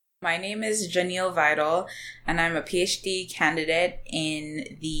My name is Janelle Vidal, and I'm a PhD candidate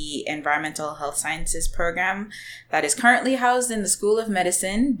in the Environmental Health Sciences program that is currently housed in the School of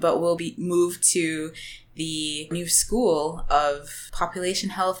Medicine, but will be moved to the new School of Population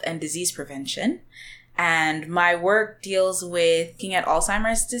Health and Disease Prevention. And my work deals with looking at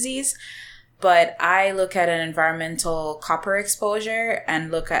Alzheimer's disease, but I look at an environmental copper exposure and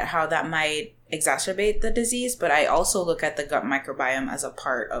look at how that might exacerbate the disease, but I also look at the gut microbiome as a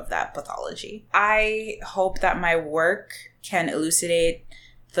part of that pathology. I hope that my work can elucidate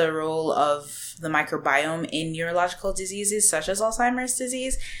the role of the microbiome in neurological diseases such as Alzheimer's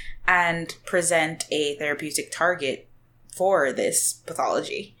disease and present a therapeutic target for this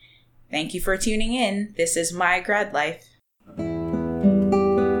pathology. Thank you for tuning in. This is my grad life.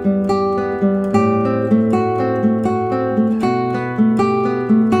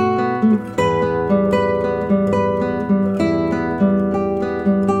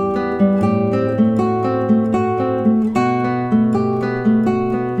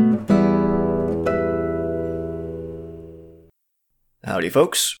 Howdy,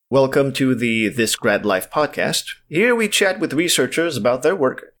 folks. Welcome to the This Grad Life podcast. Here we chat with researchers about their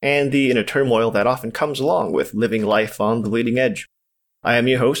work and the inner turmoil that often comes along with living life on the leading edge. I am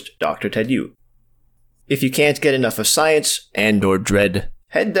your host, Dr. Ted Yu. If you can't get enough of science and/or dread,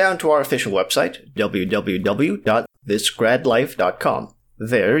 head down to our official website, www.thisgradlife.com.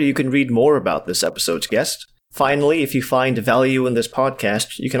 There you can read more about this episode's guest. Finally, if you find value in this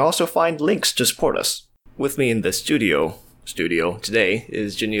podcast, you can also find links to support us. With me in the studio today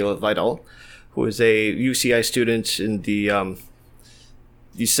is Janelle Vidal, who is a UCI student in the,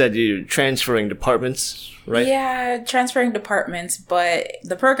 you said you're transferring departments, right? Yeah, transferring departments, but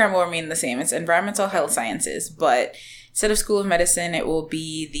the program will remain the same. It's Environmental Health Sciences, but instead of School of Medicine, it will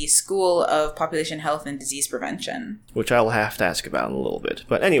be the School of Population Health and Disease Prevention. Which I'll have to ask about in a little bit.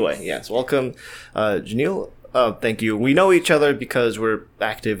 But anyway, yes, welcome, Janelle. Thank you. We know each other because we're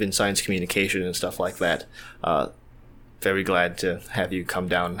active in science communication and stuff like that. Very glad to have you come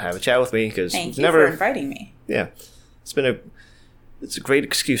down and have a chat with me because Thank you for inviting me. Yeah, it's a great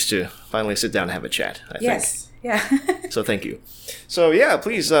excuse to finally sit down and have a chat. I think. Yeah. So thank you. So yeah,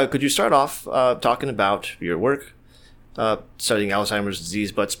 please could you start off talking about your work studying Alzheimer's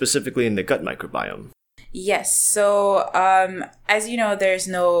disease, but specifically in the gut microbiome? Yes. So as you know, there's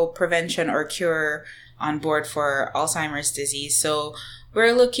no prevention or cure on board for Alzheimer's disease. So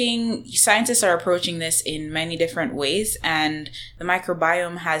scientists are approaching this in many different ways, and the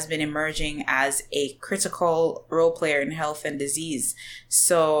microbiome has been emerging as a critical role player in health and disease.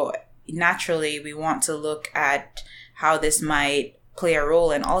 So naturally, we want to look at how this might play a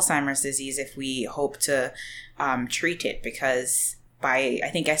role in Alzheimer's disease if we hope to treat it, because I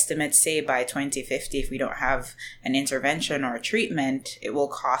think estimates say by 2050, if we don't have an intervention or a treatment, it will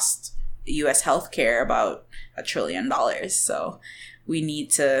cost U.S. healthcare about $1 trillion. So we need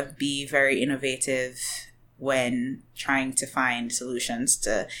to be very innovative when trying to find solutions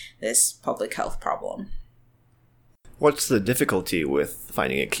to this public health problem. What's the difficulty with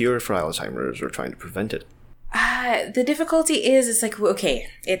finding a cure for Alzheimer's or trying to prevent it? The difficulty is,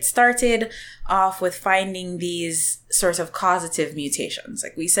 it started off with finding these sorts of causative mutations.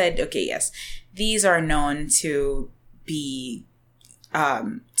 Like we said, yes, these are known to be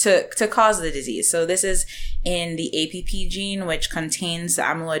to cause the disease. So this is in the APP gene, which contains the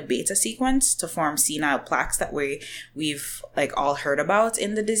amyloid beta sequence to form senile plaques that we've all heard about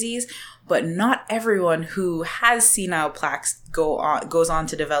in the disease. But not everyone who has senile plaques goes on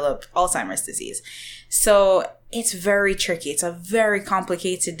to develop Alzheimer's disease. So it's very tricky. It's a very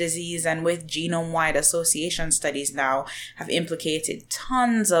complicated disease, and with genome-wide association studies now have implicated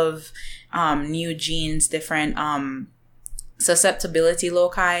tons of new genes, different susceptibility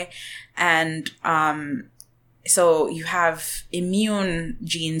loci, and so you have immune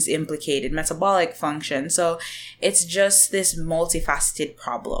genes implicated, metabolic function. So it's just this multifaceted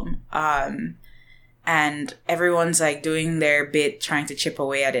problem, and everyone's doing their bit trying to chip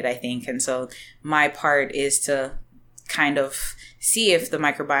away at it, I think. And so my part is to kind of see if the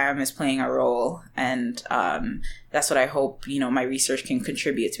microbiome is playing a role, and that's what I hope my research can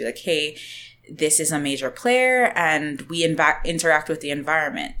contribute to. Hey, this is a major player, and we interact with the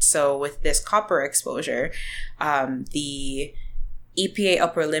environment. So with this copper exposure, the EPA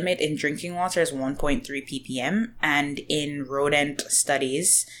upper limit in drinking water is 1.3 ppm, and in rodent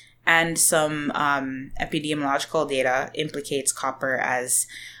studies and some epidemiological data implicates copper as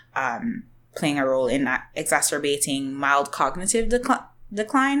playing a role in exacerbating mild cognitive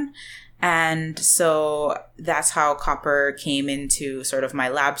decline. And so that's how copper came into sort of my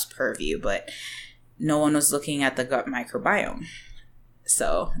lab's purview, but no one was looking at the gut microbiome.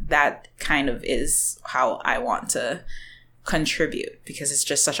 So that kind of is how I want to contribute, because it's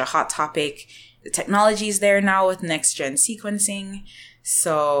just such a hot topic. The technology is there now with next gen sequencing.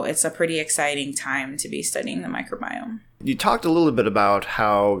 So it's a pretty exciting time to be studying the microbiome. You talked a little bit about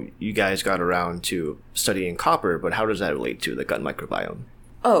how you guys got around to studying copper, but how does that relate to the gut microbiome?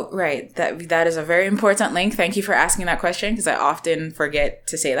 Oh, right. That is a very important link. Thank you for asking that question, because I often forget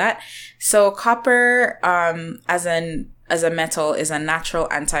to say that. So copper, as a metal, is a natural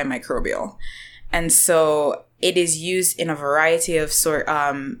antimicrobial. And so it is used in a variety of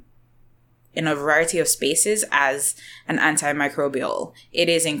spaces as an antimicrobial. It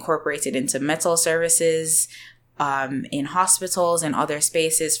is incorporated into metal services, in hospitals and other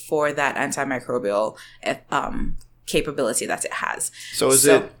spaces for that antimicrobial capability that it has. So is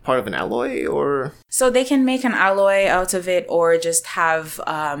it part of an alloy, or? So they can make an alloy out of it, or just have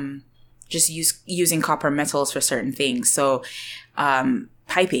using copper metals for certain things. So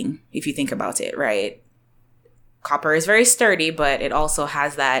piping, if you think about it, right? Copper is very sturdy, but it also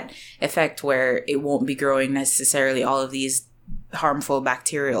has that effect where it won't be growing necessarily all of these harmful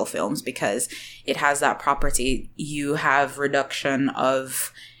bacterial films, because it has that property. You have reduction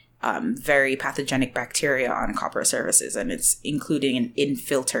of very pathogenic bacteria on copper surfaces, and it's including in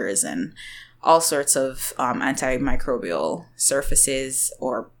filters and all sorts of antimicrobial surfaces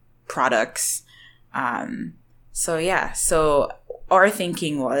or products. So our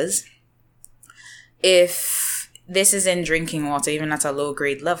thinking was, if this is in drinking water, even at a low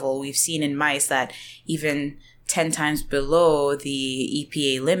grade level, we've seen in mice that even 10 times below the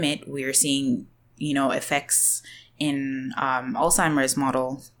EPA limit, we're seeing, effects in Alzheimer's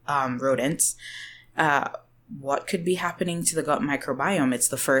model rodents. What could be happening to the gut microbiome? It's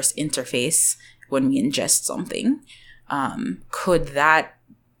the first interface when we ingest something. Could that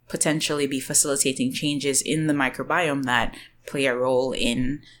potentially be facilitating changes in the microbiome that play a role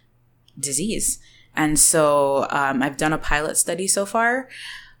in disease? And so I've done a pilot study so far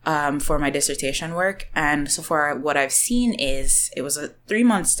for my dissertation work. And so far what I've seen is, it was a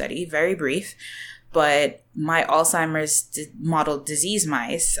 3-month study, very brief, but my Alzheimer's model disease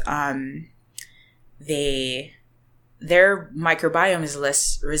mice, their microbiome is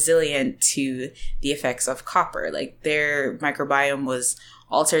less resilient to the effects of copper. Like, their microbiome was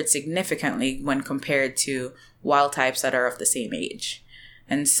altered significantly when compared to wild types that are of the same age.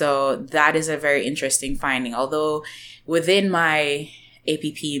 And so that is a very interesting finding. Although within my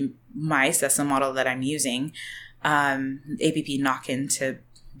APP mice, that's the model that I'm using, APP knock-in to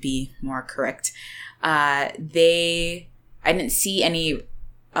be more correct, I didn't see any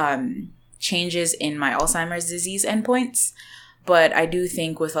changes in my Alzheimer's disease endpoints. But I do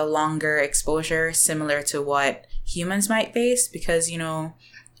think with a longer exposure, similar to what humans might face, because,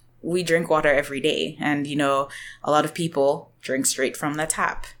 we drink water every day, and, a lot of people drink straight from the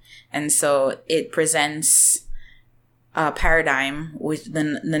tap. And so it presents a paradigm, with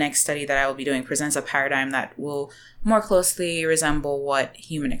the next study that I will be doing presents a paradigm that will more closely resemble what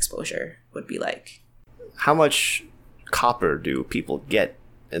human exposure would be like. How much copper do people get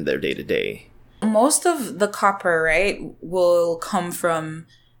in their day-to-day? Most of the copper, right, will come from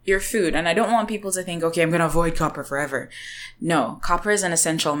your food. And I don't want people to think, okay, I'm going to avoid copper forever. No, copper is an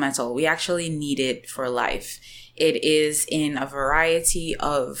essential metal. We actually need it for life. It is in a variety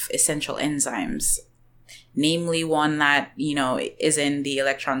of essential enzymes, namely one that, is in the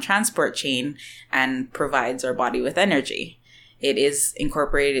electron transport chain and provides our body with energy. It is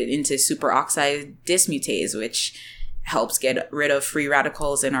incorporated into superoxide dismutase, which helps get rid of free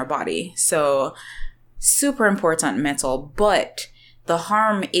radicals in our body. So super important metal, but the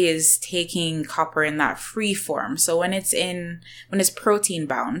harm is taking copper in that free form. So when it's protein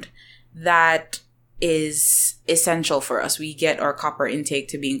bound, that is essential for us. We get our copper intake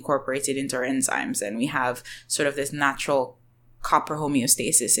to be incorporated into our enzymes, and we have sort of this natural copper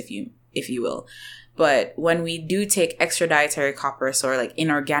homeostasis, if you will. But when we do take extra dietary copper, so like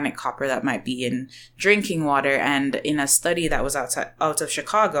inorganic copper that might be in drinking water, and in a study that was out of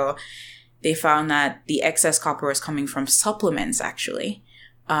Chicago, they found that the excess copper was coming from supplements, actually,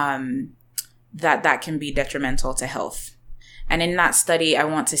 that can be detrimental to health. And in that study, I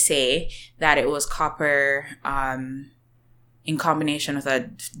want to say that it was copper in combination with a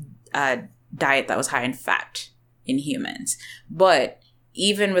diet that was high in fat in humans. But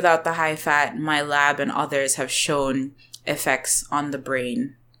even without the high fat, my lab and others have shown effects on the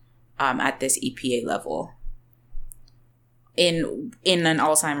brain at this EPA level in an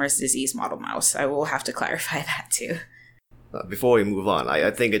Alzheimer's disease model mouse. I will have to clarify that too. Before we move on,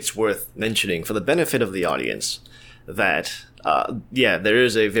 I think it's worth mentioning, for the benefit of the audience, that, there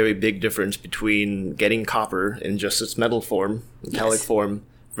is a very big difference between getting copper in just its metal form, metallic form,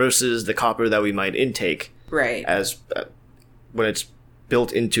 versus the copper that we might intake. Right. As when it's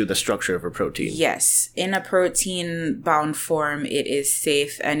built into the structure of a protein. Yes, in a protein-bound form, it is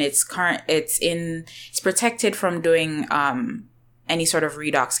safe, and it's protected from doing any sort of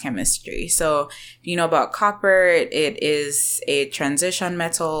redox chemistry. So, you know about copper, it is a transition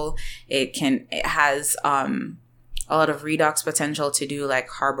metal. It has a lot of redox potential to do like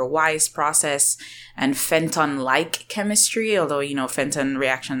Haber-Wise process and Fenton-like chemistry. Although Fenton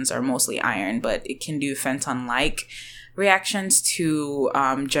reactions are mostly iron, but it can do Fenton-like reactions to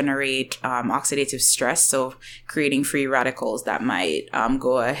generate oxidative stress, so creating free radicals that might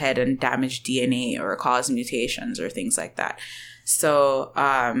go ahead and damage DNA or cause mutations or things like that. So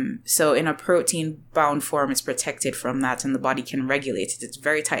in a protein-bound form, it's protected from that, and the body can regulate it. It's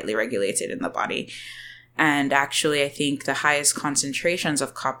very tightly regulated in the body. And actually, I think the highest concentrations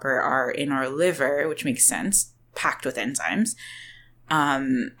of copper are in our liver, which makes sense, packed with enzymes,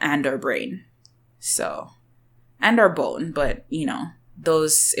 and our brain. And our bone, but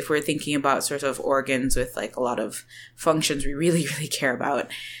those, if we're thinking about sort of organs with like a lot of functions we really, really care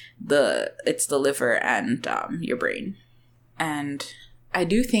about, it's the liver and your brain. And I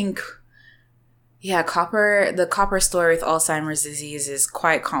do think, the copper story with Alzheimer's disease is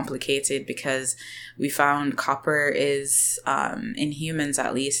quite complicated, because we found copper is, in humans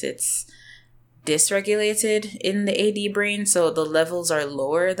at least, it's dysregulated in the AD brain, so the levels are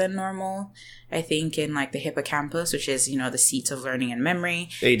lower than normal. I think in like the hippocampus, which is, the seat of learning and memory.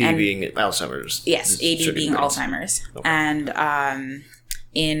 AD being Alzheimer's. Yes, AD being Alzheimer's. Okay. And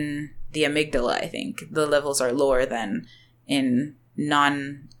in the amygdala, I think the levels are lower than in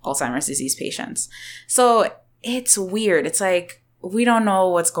non-Alzheimer's disease patients. So it's weird. It's like, we don't know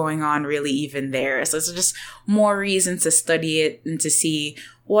what's going on really even there. So it's just more reason to study it and to see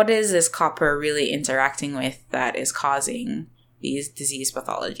what is this copper really interacting with that is causing these disease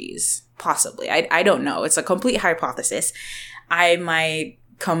pathologies. Possibly. I don't know. It's a complete hypothesis. I might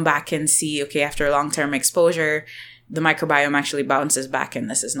come back and see, okay, after long-term exposure, the microbiome actually bounces back and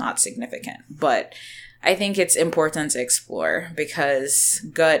this is not significant. But I think it's important to explore, because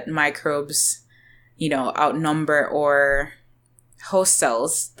gut microbes, outnumber or host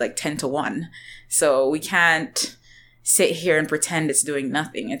cells like 10 to 1. So we can't sit here and pretend it's doing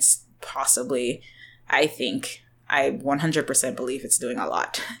nothing. It's possibly, I 100% believe it's doing a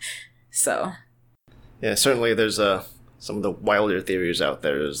lot. So. Yeah, certainly there's some of the wilder theories out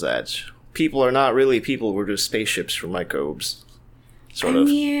there is that people are not really people, we're just spaceships for microbes. Sort of.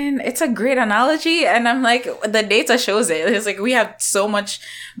 It's a great analogy, and I'm like, the data shows it. It's like we have so much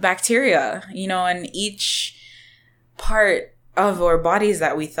bacteria, and each part of our bodies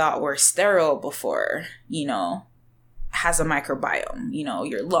that we thought were sterile before, has a microbiome.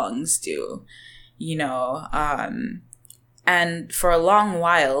 Your lungs do, and for a long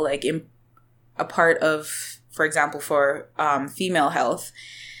while, like a part of, for example, for female health,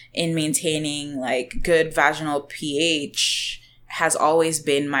 in maintaining like good vaginal pH, has always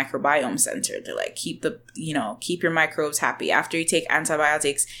been microbiome centered. To like keep your microbes happy. After you take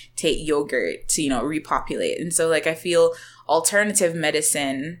antibiotics, take yogurt to repopulate. And so like I feel alternative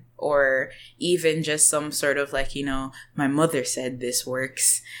medicine, or even just some sort of like my mother said this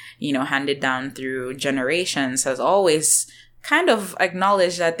works, handed down through generations, has always kind of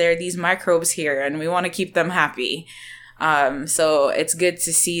acknowledged that there are these microbes here and we want to keep them happy. So it's good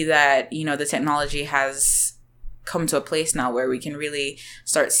to see that the technology has come to a place now where we can really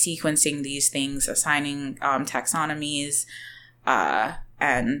start sequencing these things, assigning taxonomies,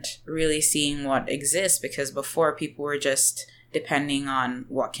 and really seeing what exists, because before people were just depending on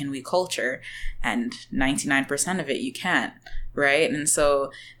what can we culture, and 99% of it you can't, right? And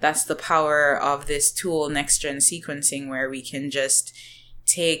so that's the power of this tool, next-gen sequencing, where we can just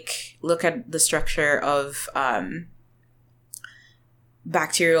look at the structure of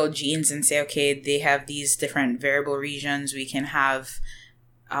bacterial genes and say, okay, they have these different variable regions. We can have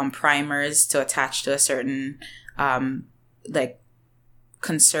primers to attach to a certain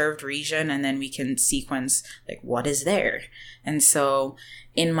conserved region, and then we can sequence like what is there. And so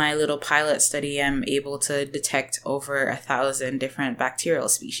in my little pilot study, I'm able to detect over 1,000 different bacterial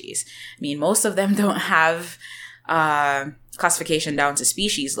species. I mean, most of them don't have classification down to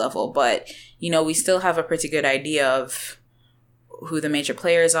species level, but we still have a pretty good idea of who the major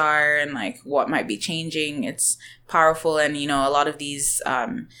players are and like what might be changing. It's powerful. And, you know, a lot of these,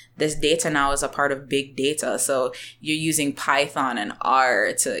 this data now is a part of big data. So you're using Python and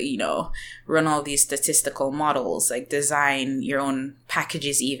R to, you know, run all these statistical models, like design your own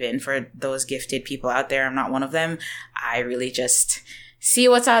packages, even for those gifted people out there. I'm not one of them. I really just see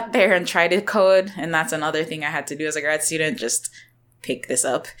what's out there and try to code. And that's another thing I had to do as a grad student, just pick this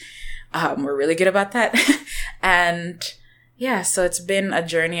up. We're really good about that. And yeah, so it's been a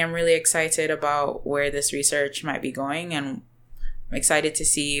journey. I'm really excited about where this research might be going, and I'm excited to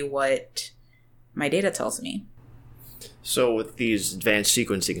see what my data tells me. So with these advanced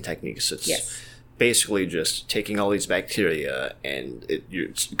sequencing techniques, it's basically just taking all these bacteria and you're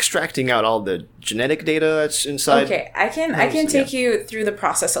extracting out all the genetic data that's inside. Okay, I can take you through the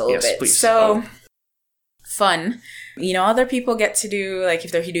process a little bit. Please. So fun. You know, other people get to do, like,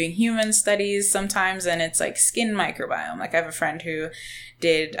 if they're doing human studies sometimes, and it's like skin microbiome. Like, I have a friend who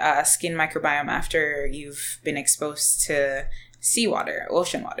did skin microbiome after you've been exposed to seawater,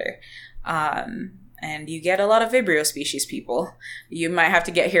 ocean water. And you get a lot of Vibrio species people. You might have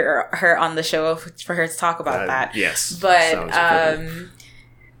to get her on the show for her to talk about that. Yes. But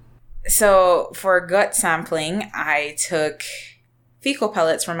so for gut sampling, I took fecal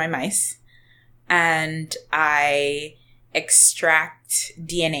pellets from my mice, and I extract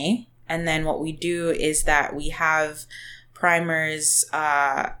DNA. And then what we do is that we have primers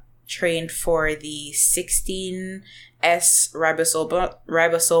trained for the 16S ribosomal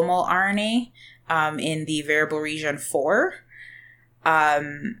RNA in the variable region 4.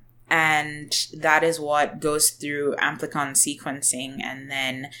 And that is what goes through amplicon sequencing. And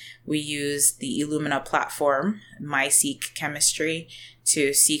then we use the Illumina platform, MySeq chemistry,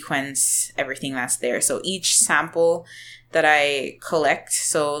 to sequence everything that's there. So each sample that I collect,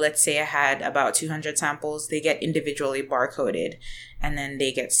 so let's say I had about 200 samples, they get individually barcoded and then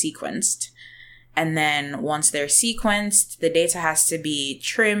they get sequenced. And then once they're sequenced, the data has to be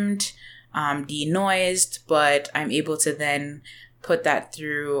trimmed, denoised, but I'm able to then put that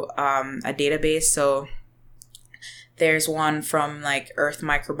through a database. So there's one from like Earth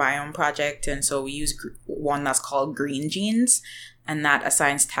Microbiome Project, and so we use one that's called Green Genes, and that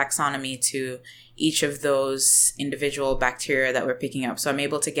assigns taxonomy to each of those individual bacteria that we're picking up. So I'm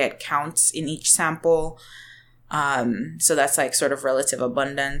able to get counts in each sample. So that's like sort of relative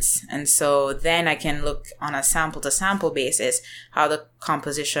abundance. And so then I can look on a sample to sample basis how the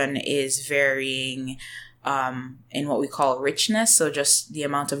composition is varying in what we call richness. So just the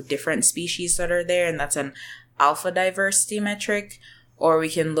amount of different species that are there. And that's an alpha diversity metric. Or we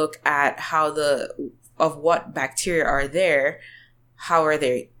can look at how of what bacteria are there, how are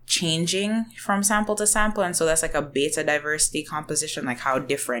they changing from sample to sample. And so that's like a beta diversity composition, like how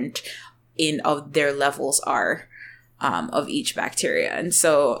different of their levels are of each bacteria. And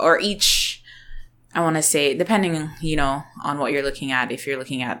so, or each, I want to say, depending, you know, on what you're looking at, if you're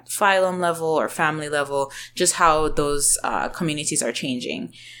looking at phylum level or family level, just how those communities are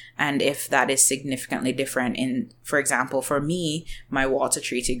changing. And if that is significantly different in, for example, for me, my water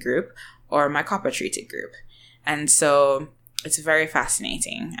treated group or my copper treated group. And so it's very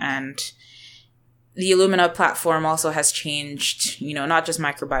fascinating. And the Illumina platform also has changed, you know, not just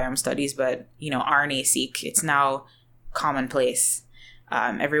microbiome studies, but, you know, RNA-seq. It's now commonplace.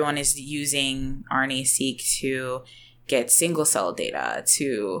 Everyone is using RNA-seq to get single cell data,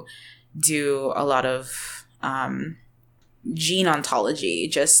 to do a lot of gene ontology,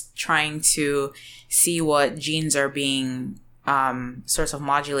 just trying to see what genes are being sort of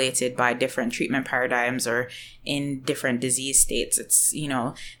modulated by different treatment paradigms or in different disease states. It's, you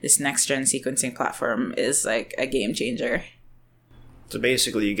know, this next gen sequencing platform is like a game changer. So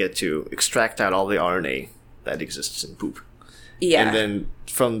basically you get to extract out all the RNA that exists in poop. Yeah. And then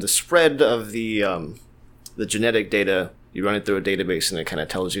from the spread of the genetic data, you run it through a database and it kind of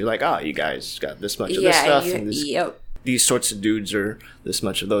tells you like, you guys got this much of this stuff and these sorts of dudes are this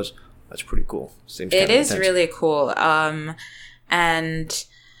much of those. That's pretty cool. It is really cool. And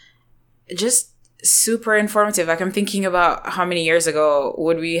just super informative. Like, I'm thinking about how many years ago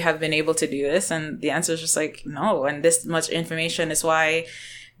would we have been able to do this? And the answer is just like, no. And this much information is why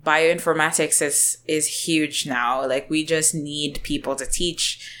bioinformatics is huge now. Like, we just need people to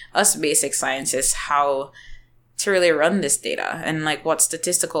teach us basic scientists how to really run this data and like what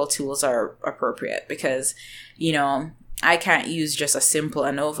statistical tools are appropriate, because, you know, I can't use just a simple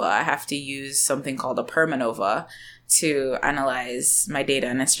ANOVA. I have to use something called a PermANOVA to analyze my data.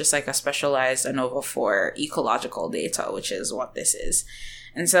 And it's just like a specialized ANOVA for ecological data, which is what this is.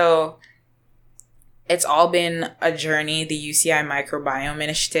 And so it's all been a journey. The UCI Microbiome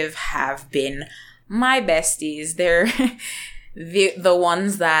Initiative have been my besties. the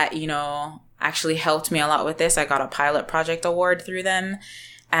ones that, actually helped me a lot with this, I got a pilot project award through them,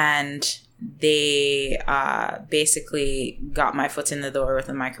 and they basically got my foot in the door with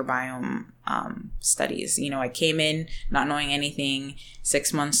the microbiome studies. I came in not knowing anything.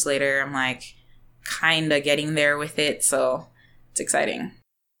 6 months later, I'm like kind of getting there with it, so it's exciting.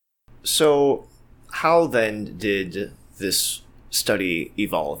 So how then did this study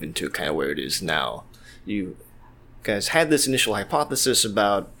evolve into kind of where it is now? You guys had this initial hypothesis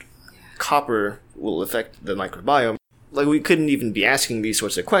about copper will affect the microbiome. Like, we couldn't even be asking these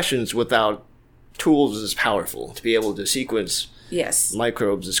sorts of questions without tools as powerful to be able to sequence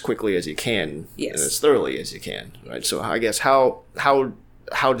microbes as quickly as you can and as thoroughly as you can, right? So I guess how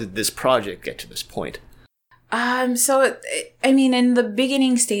did this project get to this point? So in the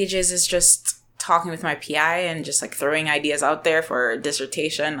beginning stages is just talking with my PI and just like throwing ideas out there for a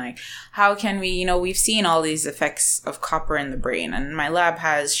dissertation. Like, how can we, we've seen all these effects of copper in the brain, and my lab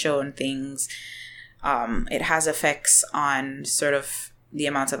has shown things. It has effects on sort of the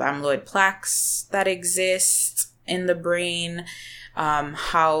amount of amyloid plaques that exist in the brain,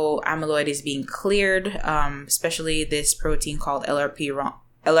 how amyloid is being cleared, especially this protein called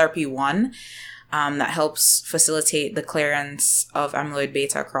LRP1, that helps facilitate the clearance of amyloid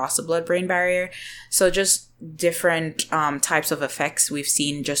beta across the blood-brain barrier. So just different types of effects we've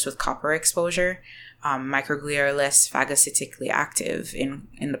seen just with copper exposure. Microglia are less phagocytically active in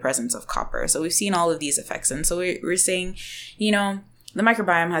the presence of copper. So we've seen all of these effects. And so we're saying, the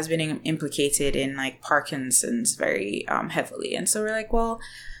microbiome has been implicated in like Parkinson's very heavily. And so we're like, well,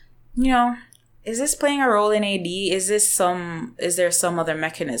 is this playing a role in AD? Is there some other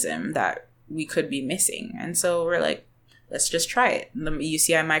mechanism that we could be missing? And so we're like, let's just try it. The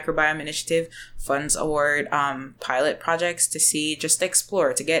UCI Microbiome Initiative funds award pilot projects to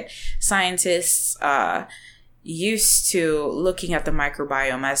explore, to get scientists used to looking at the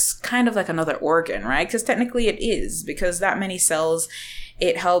microbiome as kind of like another organ, right? Because technically it is, because that many cells,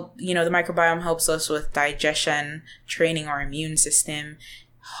 the microbiome helps us with digestion, training our immune system,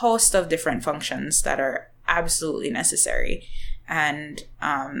 host of different functions that are absolutely necessary. And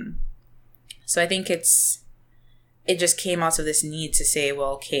so I think it just came out of this need to say,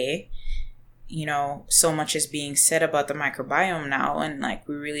 well, okay, so much is being said about the microbiome now, and like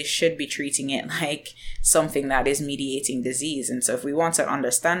we really should be treating it like something that is mediating disease. And so if we want to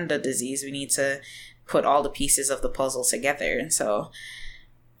understand the disease, we need to put all the pieces of the puzzle together. And so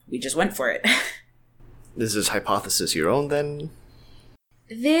we just went for it. Is this hypothesis your own then?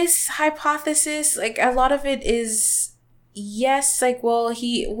 This hypothesis, like a lot of it is, yes, like,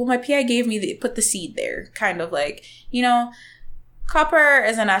 my PI put the seed there, kind of like, copper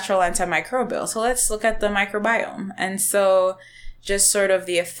is a natural antimicrobial, so let's look at the microbiome. And so just sort of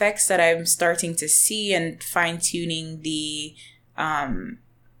the effects that I'm starting to see and fine-tuning the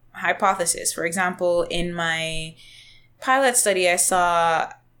hypothesis. For example, in my pilot study, I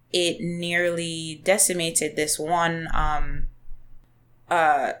saw it nearly decimated this one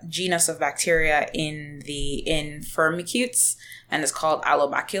genus of bacteria in Firmicutes, and it's called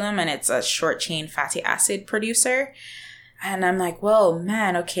Allobaculum, and it's a short-chain fatty acid producer. And I'm like, well,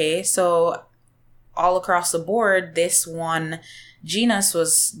 man, okay, so all across the board, this one genus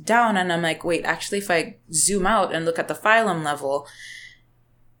was down. And I'm like, wait, actually, if I zoom out and look at the phylum level,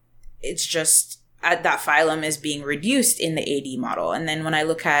 it's just that phylum is being reduced in the AD model. And then when I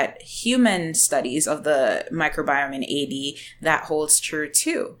look at human studies of the microbiome in AD, that holds true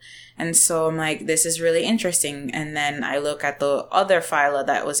too. And so I'm like, this is really interesting. And then I look at the other phyla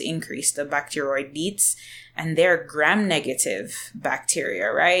that was increased, the Bacteroidetes, and they're gram-negative bacteria,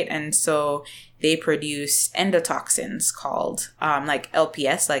 right? And so they produce endotoxins called like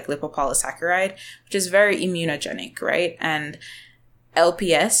LPS, like lipopolysaccharide, which is very immunogenic, right? And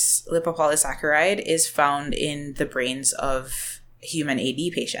LPS, lipopolysaccharide, is found in the brains of human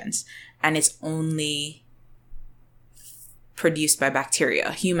AD patients, and it's only produced by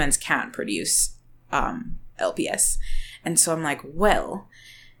bacteria. Humans can't produce LPS. And so I'm like, well,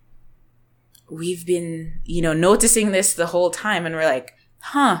 we've been, noticing this the whole time, and we're like,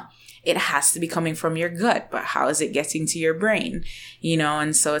 it has to be coming from your gut, but how is it getting to your brain?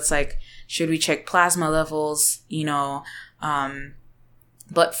 And so it's like, should we check plasma levels?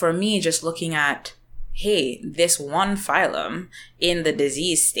 But for me, just looking at, hey, this one phylum in the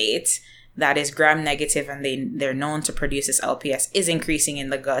disease state that is gram-negative and they're known to produce this LPS is increasing in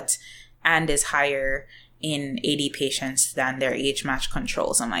the gut and is higher in AD patients than their age-matched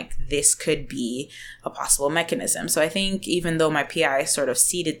controls. I'm like, this could be a possible mechanism. So I think even though my PI sort of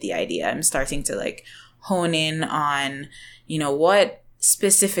seeded the idea, I'm starting to like hone in on, what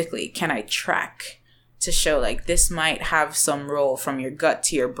specifically can I track to show like this might have some role from your gut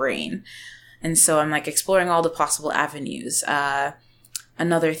to your brain. And so I'm like exploring all the possible avenues.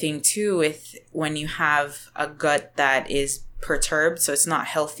 Another thing too, with when you have a gut that is perturbed, so it's not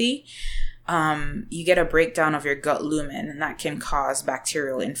healthy, you get a breakdown of your gut lumen, and that can cause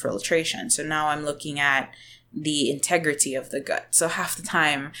bacterial infiltration. So now I'm looking at the integrity of the gut. So half the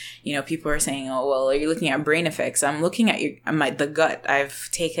time, people are saying, oh, well, are you looking at brain effects? I'm looking at the gut. I've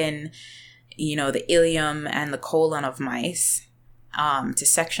taken, the ileum and the colon of mice to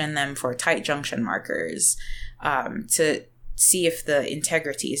section them for tight junction markers to see if the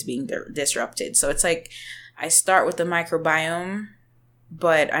integrity is being disrupted. So it's like I start with the microbiome,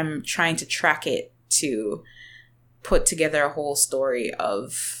 but I'm trying to track it to put together a whole story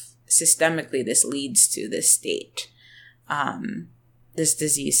of systemically this leads to this state, this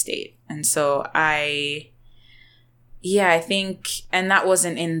disease state. And so I think, and that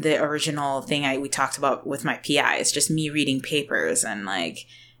wasn't in the original thing we talked about with my PI. It's just me reading papers and like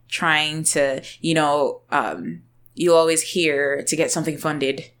trying to, you always hear to get something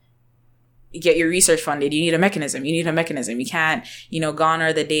funded, get your research funded, you need a mechanism. You can't, gone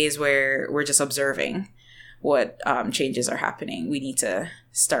are the days where we're just observing what changes are happening. We need to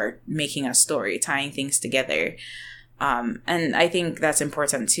start making a story, tying things together. And I think that's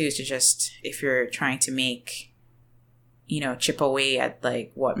important too, to just, if you're trying to make, chip away at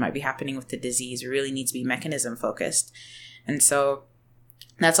like what might be happening with the disease, it really needs to be mechanism focused. And so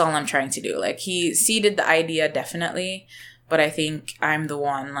that's all I'm trying to do. Like he seeded the idea definitely, but I think I'm the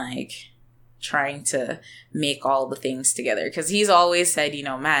one like trying to make all the things together, because he's always said,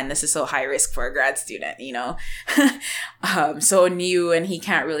 man, this is so high risk for a grad student, so new, and he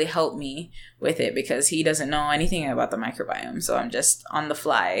can't really help me with it because he doesn't know anything about the microbiome. So I'm just on the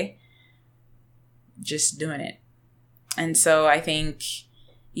fly, just doing it. And so I think,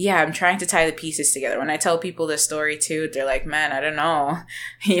 I'm trying to tie the pieces together. When I tell people this story too, they're like, man, I don't know,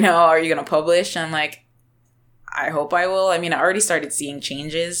 are you going to publish? And I'm like, I hope I will. I mean, I already started seeing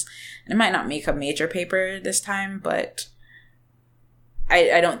changes. I might not make a major paper this time, but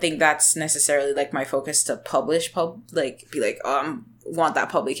I don't think that's necessarily like my focus to publish, want that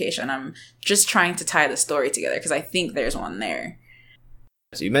publication. I'm just trying to tie the story together because I think there's one there.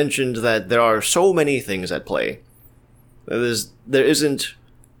 So you mentioned that there are so many things at play. There isn't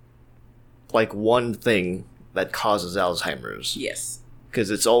like one thing that causes Alzheimer's. Yes. Because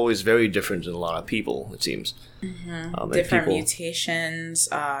it's always very different in a lot of people, it seems. Mm-hmm. Different mutations,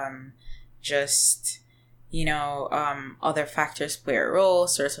 other factors play a role,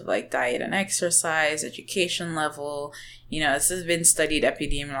 sort of like diet and exercise, education level. This has been studied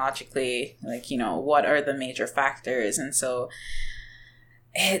epidemiologically, like, what are the major factors? And so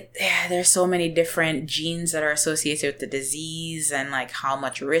there's so many different genes that are associated with the disease and like how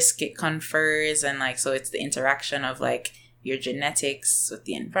much risk it confers. And like, so it's the interaction of like your genetics with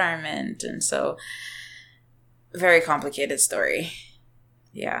the environment. And so very complicated story.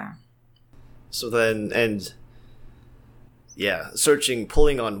 Yeah. So then,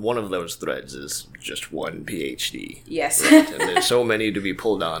 pulling on one of those threads is just one PhD. Yes. Right? And there's so many to be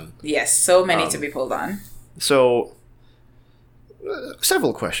pulled on. Yes, so many to be pulled on. So,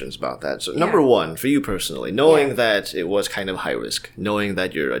 several questions about that. So, number one, for you personally, knowing that it was kind of high risk, knowing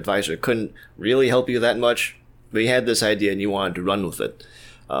that your advisor couldn't really help you that much, but you had this idea and you wanted to run with it.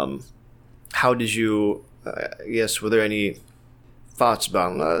 How did you, were there any thoughts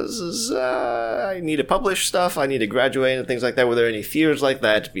about, I need to publish stuff, I need to graduate and things like that? Were there any fears like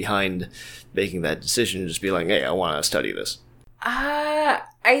that behind making that decision, just be like, hey, I want to study this?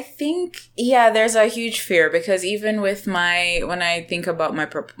 I think, there's a huge fear, because even with when I think about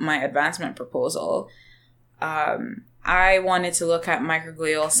my advancement proposal, I wanted to look at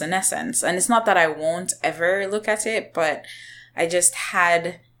microglial senescence. And it's not that I won't ever look at it, but I just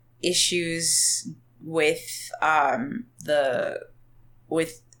had issues with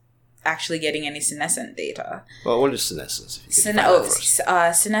actually getting any senescent data. Well, what is senescence?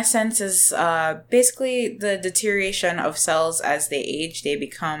 Senescence is basically the deterioration of cells as they age. They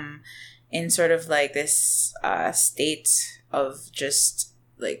become in sort of like this state of just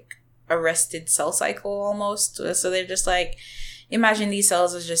like arrested cell cycle almost. So they're just like, imagine these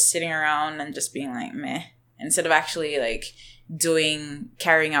cells as just sitting around and just being like meh, instead of actually like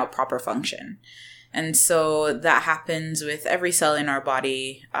carrying out proper function. And so that happens with every cell in our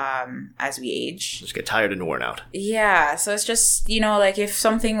body as we age. Just get tired and worn out. Yeah. So it's just, like if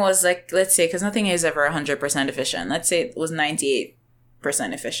something was like, let's say, because nothing is ever 100% efficient. Let's say it was 98%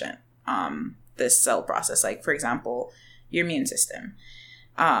 efficient, this cell process. Like, for example, your immune system.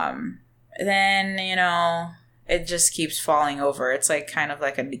 Then, it just keeps falling over. It's like kind of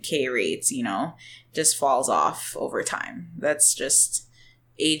like a decay rate, just falls off over time. That's just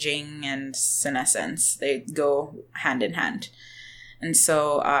aging and senescence. They go hand in hand. And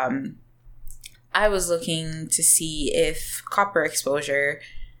so I was looking to see if copper exposure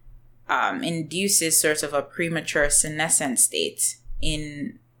induces sort of a premature senescent state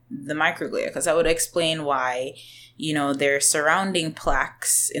in the microglia, because that would explain why, they're surrounding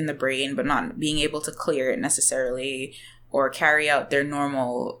plaques in the brain, but not being able to clear it necessarily or carry out their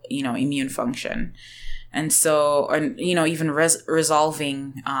normal, immune function. And so, or, even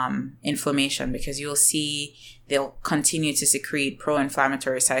resolving inflammation, because you'll see they'll continue to secrete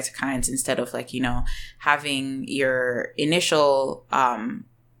pro-inflammatory cytokines instead of having your initial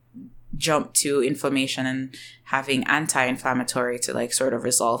jump to inflammation and having anti-inflammatory to sort of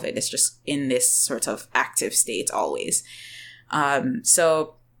resolve it. It's just in this sort of active state always.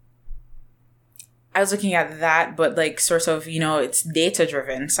 So I was looking at that, but sort of, it's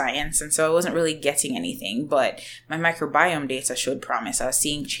data-driven science. And so I wasn't really getting anything, but my microbiome data showed promise. I was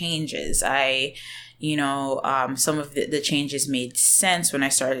seeing changes. Some of the changes made sense when I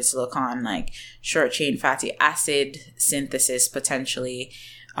started to look on short-chain fatty acid synthesis potentially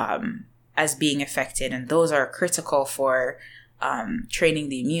as being affected. And those are critical for training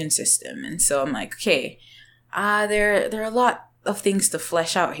the immune system. And so I'm like, okay, there are a lot of things to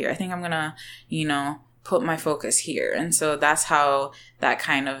flesh out here. I think I'm gonna, put my focus here. And so that's how that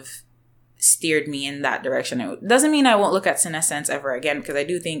kind of steered me in that direction. It doesn't mean I won't look at senescence ever again, because I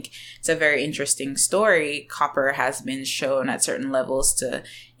do think it's a very interesting story. Copper has been shown at certain levels to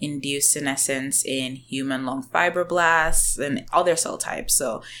induce senescence in human lung fibroblasts and other cell types.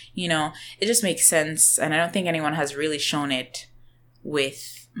 So, it just makes sense. And I don't think anyone has really shown it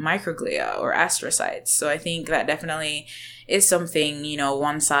with microglia or astrocytes. So I think that definitely is something,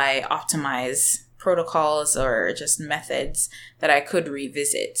 once I optimize protocols or just methods, that I could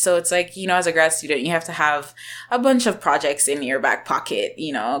revisit. So it's as a grad student, you have to have a bunch of projects in your back pocket,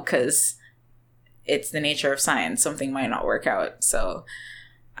 because it's the nature of science. Something might not work out. So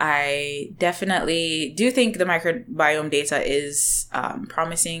I definitely do think the microbiome data is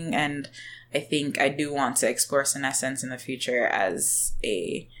promising, and I think I do want to explore senescence in the future as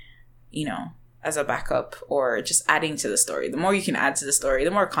as a backup, or just adding to the story. The more you can add to the story,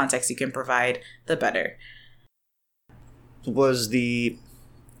 the more context you can provide, the better. Was the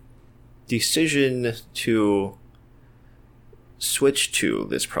decision to switch to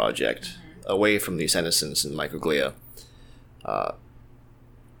this project away from the senescence and microglia,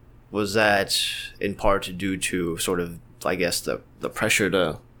 was that in part due to sort of, I guess, the pressure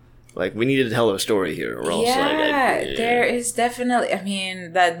to, we needed to tell a story here, or else, there is definitely,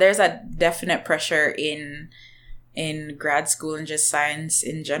 there's a definite pressure in grad school and just science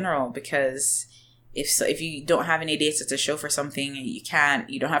in general, because if you don't have any data to show for something, you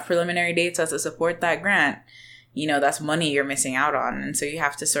don't have preliminary data to support that grant, that's money you're missing out on. And so you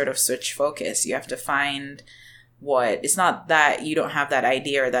have to sort of switch focus. You have to find it's not that you don't have that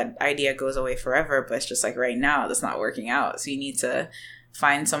idea or that idea goes away forever, but it's just right now that's not working out. So you need to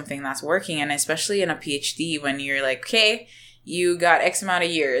find something that's working. And especially in a PhD, when you're okay, you got X amount of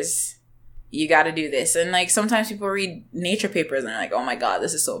years, you got to do this. And sometimes people read Nature papers and they're oh my God,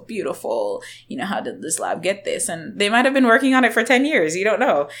 this is so beautiful. How did this lab get this? And they might have been working on it for 10 years. You don't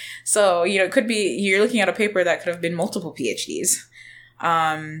know. So, it could be you're looking at a paper that could have been multiple PhDs.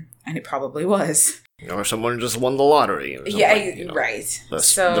 And it probably was. Or someone just won the lottery. Right.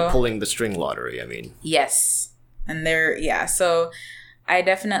 The pulling the string lottery, Yes. And so I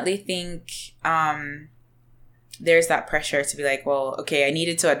definitely think there's that pressure to be well, okay, I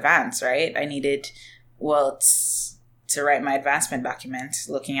needed to advance, right? I needed, to write my advancement document,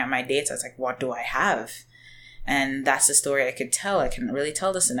 looking at my data. It's what do I have? And that's the story I could tell. I can really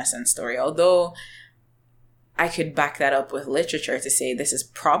tell the senescence story, although I could back that up with literature to say this is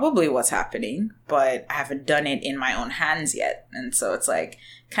probably what's happening, but I haven't done it in my own hands yet. And so it's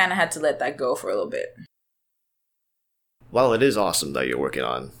kind of had to let that go for a little bit. Well, it is awesome that you're working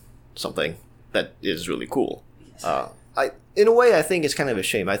on something that is really cool. In a way, I think it's kind of a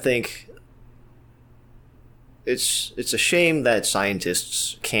shame. I think it's a shame that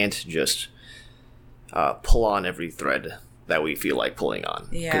scientists can't just pull on every thread that we feel like pulling on.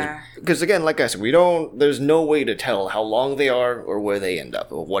 Yeah. Because again, like I said, there's no way to tell how long they are or where they end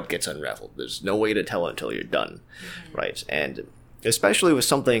up or what gets unraveled. There's no way to tell until you're done, right? And especially with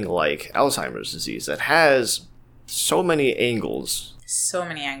something like Alzheimer's disease that has so many angles.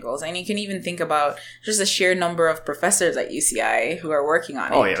 And you can even think about just the sheer number of professors at UCI who are working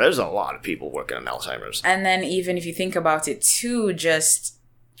on it. Oh yeah, there's a lot of people working on Alzheimer's. And then even if you think about it too, just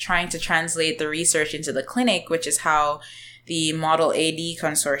trying to translate the research into the clinic, which is how the Model AD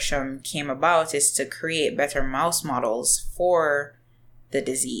consortium came about, is to create better mouse models for the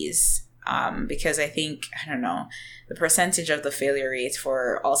disease. Because I think, I don't know, the percentage of the failure rate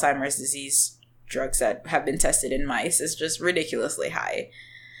for Alzheimer's disease drugs that have been tested in mice is just ridiculously high.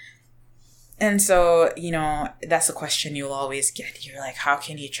 And so, you know, that's a question you'll always get. You're like, how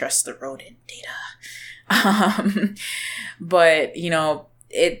can you trust the rodent data? But, you know,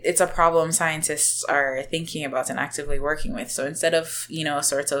 it's a problem scientists are thinking about and actively working with. So instead of, you know,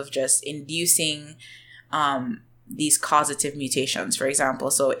 sort of just inducing these causative mutations, for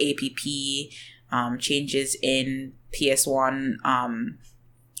example, so APP, changes in PS1,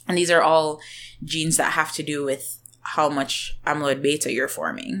 and these are all genes that have to do with how much amyloid beta you're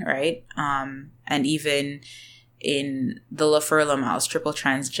forming, right? And even in the Laferla mouse, triple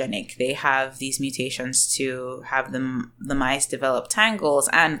transgenic, they have these mutations to have the mice develop tangles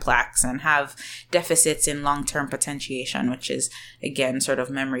and plaques and have deficits in long-term potentiation, which is, again, sort of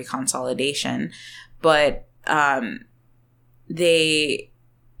memory consolidation. But they,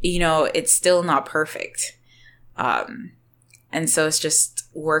 you know, it's still not perfect. And so it's just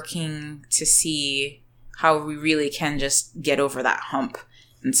working to see how we really can just get over that hump.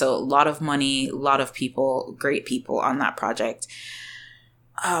 And so a lot of money, a lot of people, great people on that project.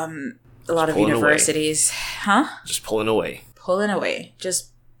 A lot of universities. Huh? Just pulling away.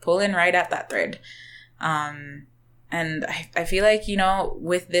 Just pulling right at that thread. And I feel like, you know,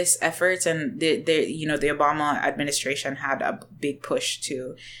 with this effort and the Obama administration had a big push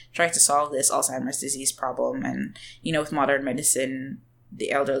to try to solve this Alzheimer's disease problem. And, you know, with modern medicine,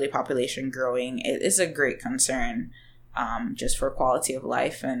 the elderly population growing, it is a great concern, just for quality of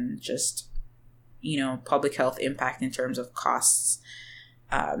life and just, you know, public health impact in terms of costs,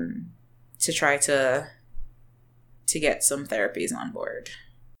 to try to get some therapies on board.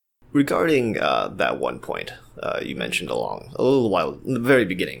 Regarding that one point you mentioned a little while in the very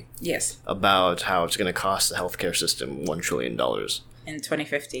beginning. Yes. About how it's going to cost the healthcare system $1 trillion. In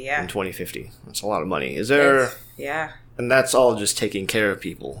 2050, yeah. In 2050. That's a lot of money. Is there... Yeah. And that's all just taking care of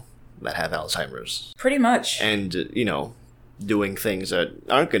people that have Alzheimer's. Pretty much. And, you know, doing things that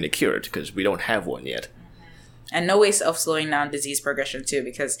aren't going to cure it because we don't have one yet. And no ways of slowing down disease progression, too,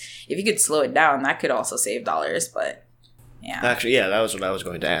 because if you could slow it down, that could also save dollars, but... Yeah. Actually, yeah, that was what I was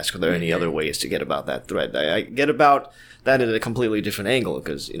going to ask. Are there any other ways to get about that thread? I get about that at a completely different angle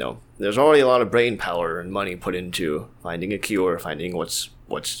because, you know, there's already a lot of brain power and money put into finding a cure, finding what's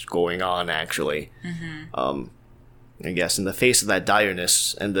going on, actually. I guess in the face of that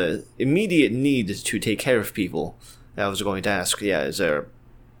direness and the immediate need to take care of people, I was going to ask, yeah, is there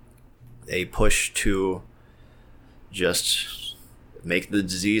a push to just make the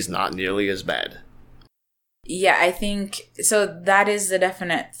disease not nearly as bad? Yeah, I think so. That is the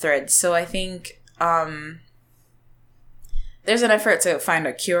definite thread. So I think there's an effort to find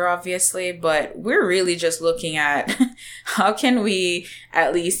a cure, obviously, but we're really just looking at how can we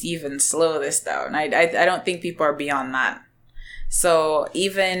at least even slow this down. I don't think people are beyond that. So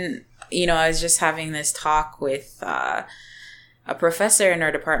even, you know, I was just having this talk with a professor in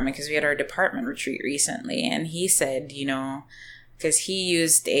our department because we had our department retreat recently, and he said, you know, because he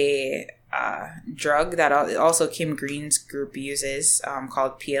used a drug that also Kim Green's group uses,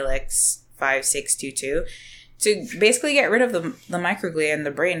 called PLX5622, to basically get rid of the microglia in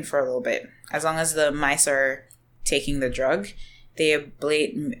the brain for a little bit. As long as the mice are taking the drug, they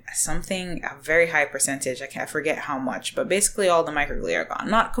ablate something, a very high percentage, I forget how much, but basically all the microglia are gone.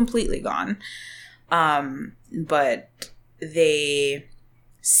 Not completely gone, but they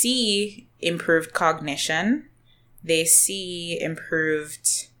see improved cognition. They see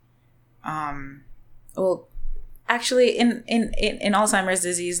improved... well, actually, in Alzheimer's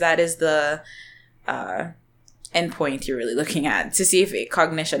disease, that is the endpoint you're really looking at to see if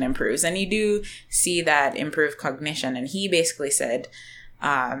cognition improves, and you do see that improved cognition. And he basically said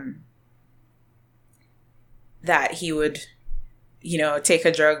that he would, you know, take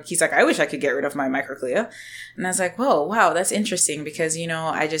a drug. He's like, I wish I could get rid of my microglia, and I was like, whoa, wow, that's interesting because, you know,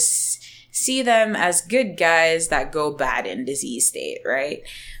 I just see them as good guys that go bad in disease state, right?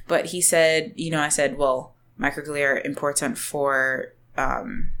 But he said, you know, I said, well, microglia are important for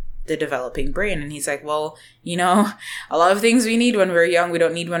the developing brain. And he's like, well, you know, a lot of things we need when we're young, we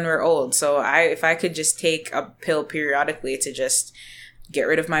don't need when we're old. So if I could just take a pill periodically to just get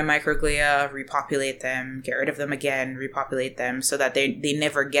rid of my microglia, repopulate them, get rid of them again, repopulate them so that they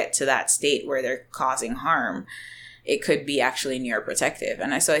never get to that state where they're causing harm, it could be actually neuroprotective.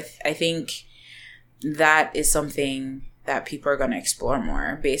 And I think that is something that people are going to explore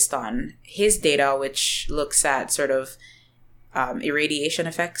more based on his data, which looks at sort of irradiation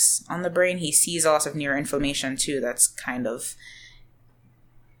effects on the brain. He sees a lot of neuroinflammation too. That's kind of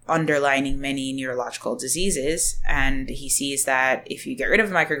underlining many neurological diseases. And he sees that if you get rid of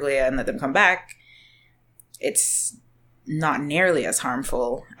microglia and let them come back, it's not nearly as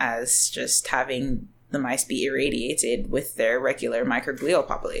harmful as just having the mice be irradiated with their regular microglial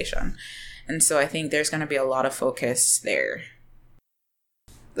population. And so I think there's going to be a lot of focus there.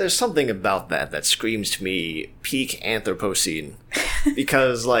 There's something about that screams to me peak Anthropocene.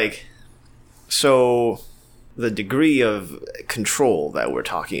 Because, like, so the degree of control that we're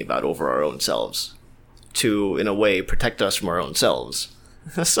talking about over our own selves to, in a way, protect us from our own selves.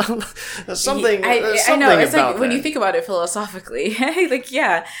 something I know, it's about like, when you think about it philosophically, like,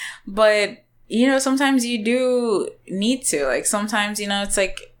 yeah. But, you know, sometimes you do need to. Like, sometimes, you know, it's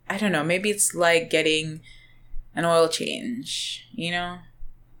like, I don't know, maybe it's like getting an oil change, you know?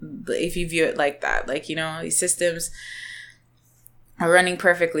 If you view it like that, like, you know, these systems are running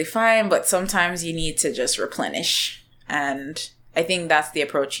perfectly fine, but sometimes you need to just replenish. And I think that's the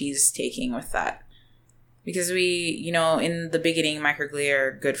approach he's taking with that. Because we, you know, in the beginning, microglia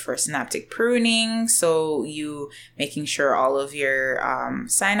are good for synaptic pruning. So you making sure all of your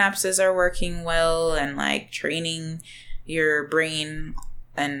synapses are working well and like training your brain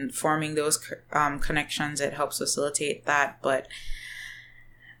and forming those connections. It helps facilitate that. But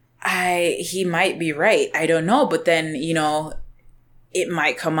he might be right. I don't know. But then, you know, it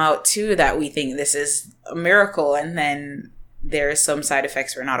might come out too that we think this is a miracle and then there's some side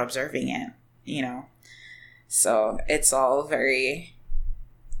effects we're not observing it, you know. So it's all very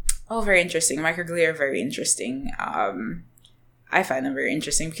interesting. Microglia are very interesting. I find them very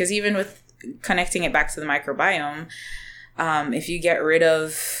interesting because even with connecting it back to the microbiome, if you get rid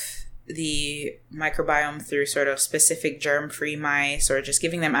of the microbiome through sort of specific germ-free mice or just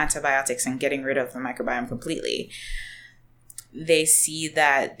giving them antibiotics and getting rid of the microbiome completely, they see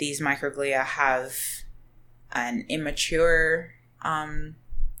that these microglia have an immature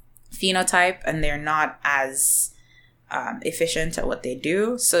phenotype and they're not as efficient at what they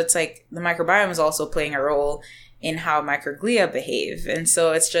do. So it's like the microbiome is also playing a role in how microglia behave. And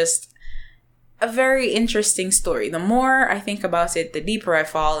so it's just a very interesting story. The more I think about it, the deeper I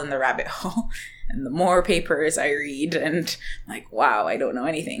fall in the rabbit hole and the more papers I read and I'm like, wow, I don't know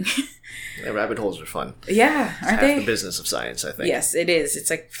anything. Yeah, rabbit holes are fun. Yeah, aren't they? It's half the business of science, I think. Yes, it is. It's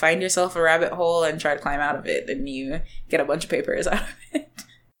like find yourself a rabbit hole and try to climb out of it and you get a bunch of papers out of it.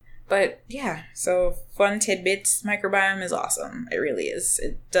 But yeah, so fun tidbits. Microbiome is awesome. It really is.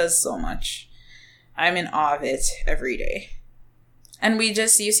 It does so much. I'm in awe of it every day. And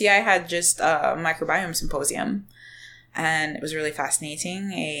UCI had just a microbiome symposium. And it was really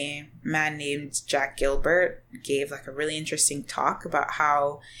fascinating. A man named Jack Gilbert gave like a really interesting talk about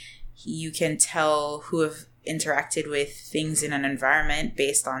how you can tell who have interacted with things in an environment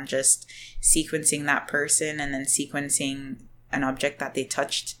based on just sequencing that person and then sequencing an object that they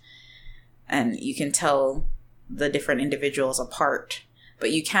touched. And you can tell the different individuals apart.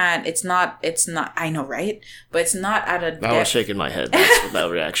 But you can't, it's not, I know, right? But it's not at a depth. I was shaking my head. That's what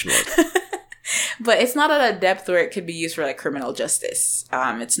that reaction was. But it's not at a depth where it could be used for like criminal justice.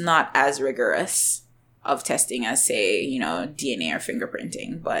 It's not as rigorous of testing as, say, you know, DNA or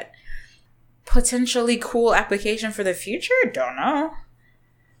fingerprinting. But potentially cool application for the future? Don't know.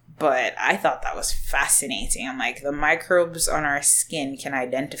 But I thought that was fascinating. I'm like, the microbes on our skin can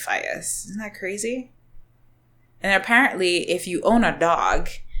identify us. Isn't that crazy? And apparently, if you own a dog,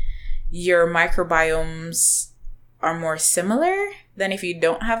 your microbiomes are more similar than if you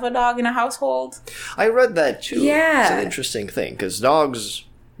don't have a dog in a household. I read that too. Yeah. It's an interesting thing because dogs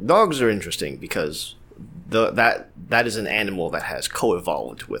are interesting because that is an animal that has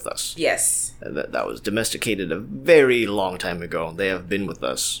co-evolved with us. Yes. That was domesticated a very long time ago. They have been with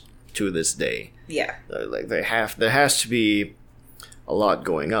us to this day. Yeah. Like there has to be a lot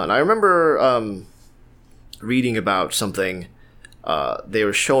going on. I remember reading about something they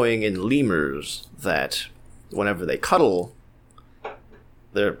were showing in lemurs that whenever they cuddle,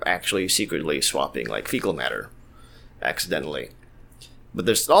 they're actually secretly swapping like fecal matter accidentally. But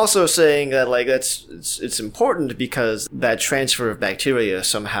there's also saying that like it's important because that transfer of bacteria is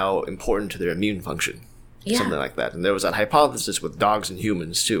somehow important to their immune function. Yeah. Something like that. And there was that hypothesis with dogs and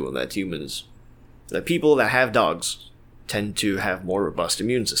humans too, that people that have dogs tend to have more robust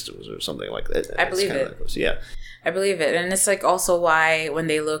immune systems or something like that. I believe it. Yeah. I believe it. And it's like also why when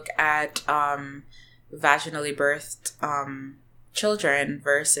they look at vaginally birthed children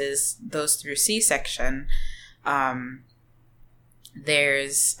versus those through C-section,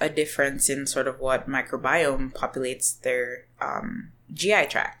 there's a difference in sort of what microbiome populates their GI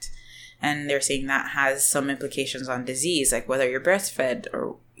tract. And they're saying that has some implications on disease, like whether you're breastfed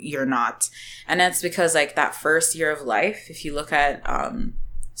or you're not. And that's because like that first year of life, if you look at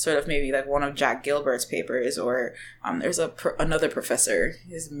sort of maybe like one of Jack Gilbert's papers, or there's another professor,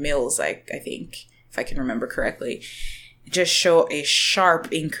 his Mills, like I think, if I can remember correctly, just show a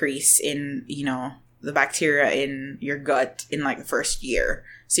sharp increase in, you know, the bacteria in your gut in like the first year.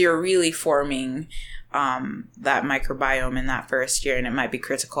 So you're really forming that microbiome in that first year, and it might be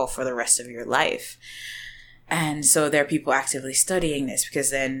critical for the rest of your life. And so there are people actively studying this,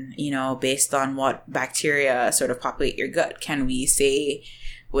 because then, you know, based on what bacteria sort of populate your gut, can we say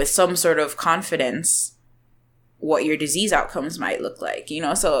with some sort of confidence what your disease outcomes might look like, you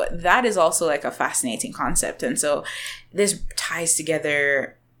know? So that is also like a fascinating concept. And so this ties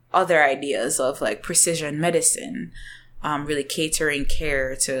together other ideas of like precision medicine, really catering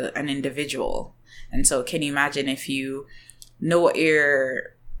care to an individual. And so can you imagine if you know what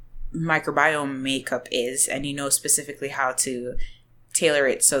your microbiome makeup is, and you know specifically how to tailor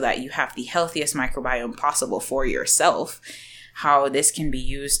it so that you have the healthiest microbiome possible for yourself, how this can be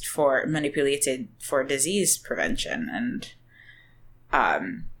used for manipulated for disease prevention. And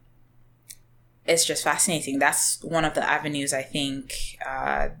it's just fascinating. That's one of the avenues. I think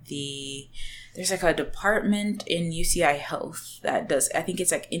there's like a department in UCI Health that does, I think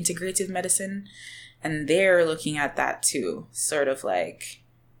it's like integrative medicine, and they're looking at that too, sort of like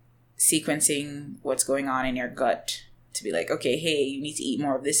sequencing what's going on in your gut to be like, okay, hey, you need to eat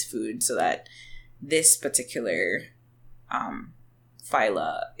more of this food so that this particular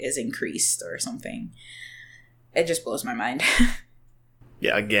phyla is increased or something. It just blows my mind.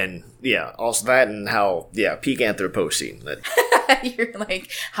 Yeah, again, yeah, also that, and how, yeah, peak Anthropocene. You're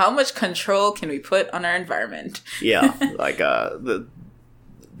like, how much control can we put on our environment? Yeah, like the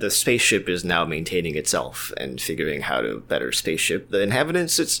spaceship is now maintaining itself and figuring how to better spaceship the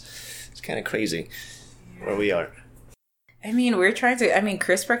inhabitants. It's kind of crazy where we are. I mean,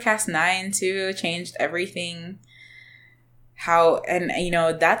 CRISPR-Cas9 too changed everything. And you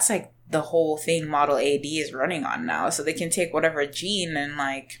know, that's like the whole thing Model AD is running on now. So they can take whatever gene and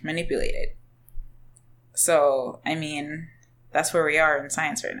like manipulate it. So, I mean, that's where we are in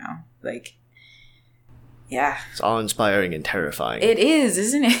science right now. Like, yeah. It's awe-inspiring and terrifying. It is,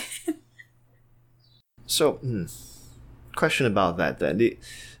 isn't it? So, question about that then. Do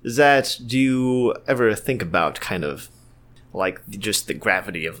you ever think about kind of like just the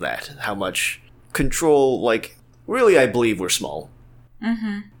gravity of that? How much control, like, really, I believe we're small.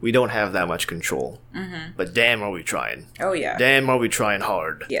 Mm-hmm. We don't have that much control. Mm-hmm. But damn, are we trying. Oh, yeah. Damn, are we trying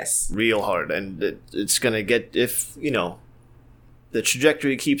hard. Yes. Real hard. And it's going to get, if, you know, the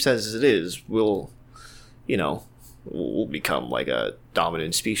trajectory keeps as it is, we'll become like a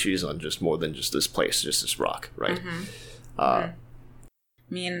dominant species on just more than just this place, just this rock, right? Mm-hmm. I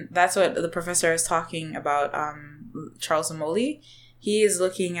mean, that's what the professor is talking about, Charles Amoli. He is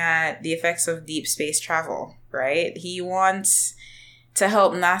looking at the effects of deep space travel, right? He wants to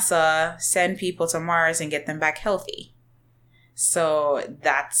help NASA send people to Mars and get them back healthy. So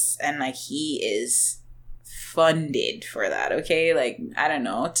he is funded for that, okay? Like, I don't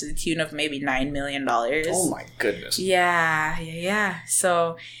know, to the tune of maybe $9 million. Oh my goodness. Yeah.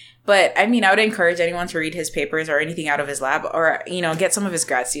 So, but I mean, I would encourage anyone to read his papers or anything out of his lab, or, you know, get some of his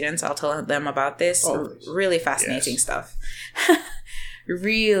grad students. I'll tell them about this. Really fascinating stuff.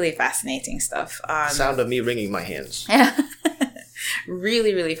 Really fascinating stuff. Sound of me wringing my hands.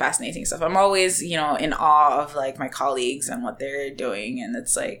 Really, really fascinating stuff. I'm always, you know, in awe of like my colleagues and what they're doing. And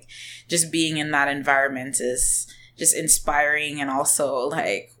it's like just being in that environment is just inspiring, and also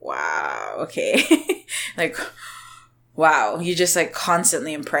like, wow, okay. Like, wow, you're just like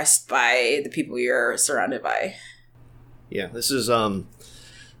constantly impressed by the people you're surrounded by. Yeah, this is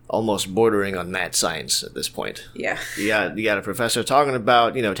almost bordering on mad science at this point. Yeah. You got a professor talking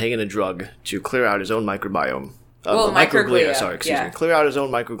about, you know, taking a drug to clear out his own microbiome. Microglia. Sorry, excuse me. Clear out his own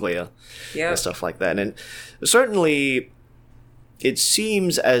microglia. Yeah. And stuff like that. And certainly, it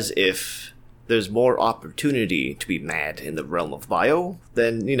seems as if there's more opportunity to be mad in the realm of bio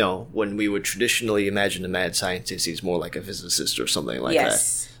than, you know, when we would traditionally imagine a mad scientist, he's more like a physicist or something like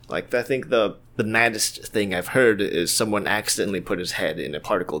that. Like, I think the maddest thing I've heard is someone accidentally put his head in a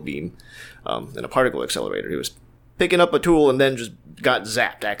particle beam, in a particle accelerator. He was picking up a tool and then just got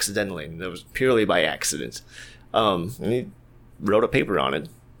zapped accidentally. And it was purely by accident. And he wrote a paper on it.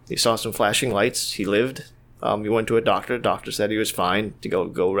 He saw some flashing lights. He lived. He went to a doctor. Doctor said he was fine to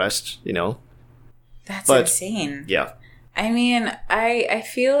go rest, you know. That's insane. Yeah. I mean, I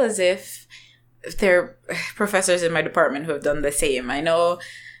feel as if there are professors in my department who have done the same. I know,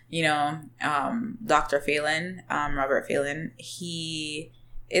 you know, Dr. Phelan, Robert Phelan, he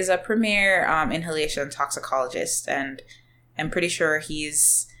is a premier inhalation toxicologist, and I'm pretty sure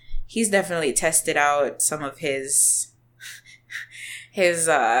he's definitely tested out some of his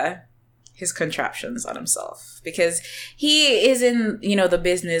contraptions on himself, because he is in, the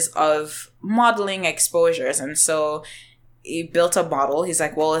business of modeling exposures. And so he built a model. He's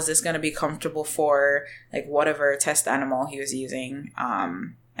like, well, is this going to be comfortable for like whatever test animal he was using?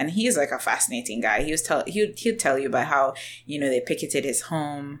 And he's like a fascinating guy. He'd tell you about how, they picketed his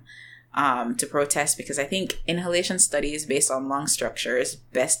home to protest, because I think inhalation studies based on lung structure is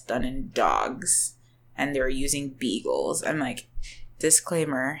best done in dogs, and they're using beagles. I'm like,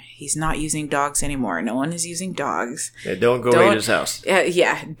 disclaimer, he's not using dogs anymore. No one is using dogs. Yeah, don't go raid his house.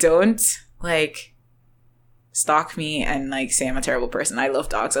 Yeah, don't stalk me and say I'm a terrible person. I love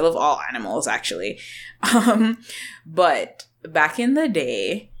dogs. I love all animals, actually. But back in the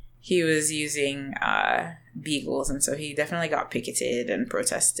day, he was using beagles, and so he definitely got picketed and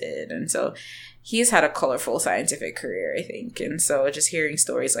protested. And so he's had a colorful scientific career, I think. And so just hearing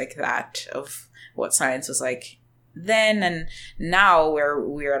stories like that of what science was like then and now, where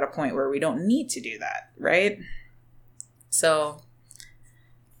we're at a point where we don't need to do that, right? So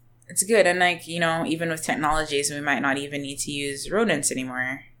it's good. And even with technologies, we might not even need to use rodents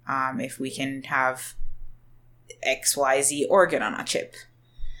anymore, if we can have XYZ organ on a chip.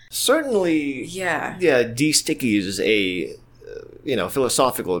 Certainly, yeah, de-stickies is a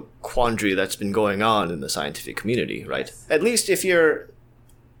philosophical quandary that's been going on in the scientific community, right? Yes. At least if you're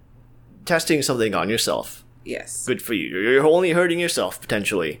testing something on yourself. Yes. Good for you. You're only hurting yourself,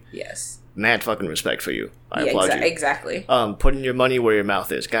 potentially. Yes. Mad fucking respect for you. I applaud you. Exactly. Putting your money where your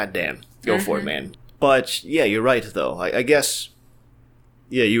mouth is. Goddamn. Go for it, man. But, yeah, you're right, though. I guess,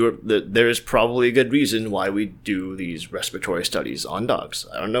 there is probably a good reason why we do these respiratory studies on dogs.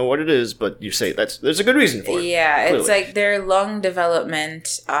 I don't know what it is, but you say there's a good reason for it. Yeah, clearly. It's like their lung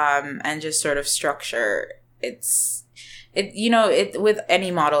development and just sort of structure. With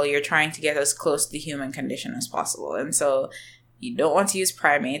any model, you're trying to get as close to the human condition as possible. And so you don't want to use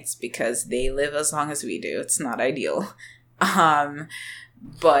primates because they live as long as we do. It's not ideal. But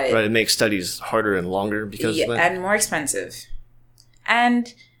right, it makes studies harder and longer because of that. And more expensive.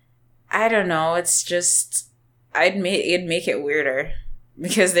 And I don't know, it's just it'd make it weirder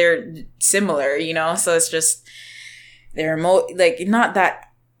because they're similar, so it's just they're not that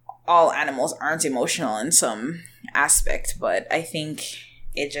all animals aren't emotional in some aspect, but I think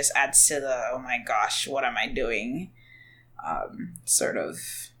it just adds to the oh my gosh, what am I doing sort of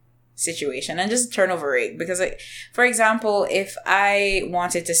situation, and just turnover rate. Because for example, if I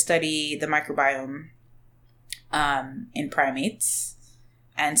wanted to study the microbiome in primates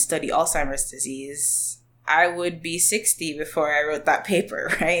and study Alzheimer's disease, I would be 60 before I wrote that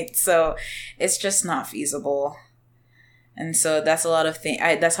paper, right? So it's just not feasible. And so that's a lot of things.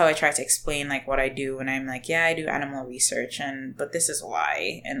 That's how I try to explain what I do when I'm like, yeah, I do animal research, but this is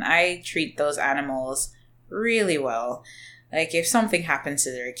why. And I treat those animals really well. If something happens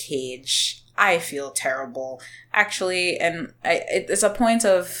to their cage, I feel terrible, actually. And it's a point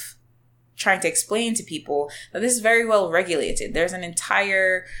of trying to explain to people that this is very well regulated. There's an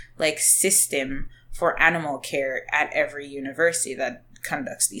entire system for animal care at every university that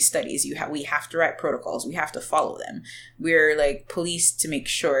conducts these studies. We have to write protocols. We have to follow them. We're policed to make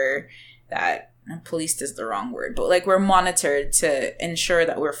sure that policed is the wrong word, but we're monitored to ensure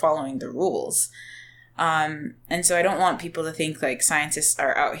that we're following the rules. And so I don't want people to think scientists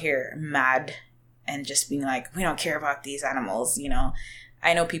are out here mad and just being we don't care about these animals.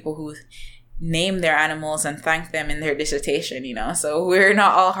 I know people who name their animals and thank them in their dissertation, so we're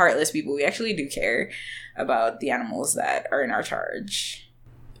not all heartless people. We actually do care about the animals that are in our charge.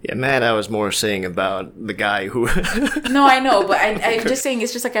 Yeah, man, I was more saying about the guy who... No, I know, but I'm just saying,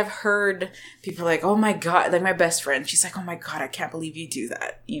 it's just I've heard people oh my God, my best friend, she's oh my God, I can't believe you do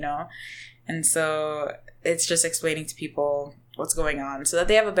that, And so it's just explaining to people what's going on so that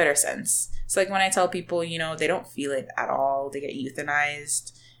they have a better sense. So when I tell people, they don't feel it at all, they get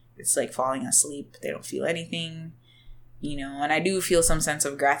euthanized, it's falling asleep, they don't feel anything. And I do feel some sense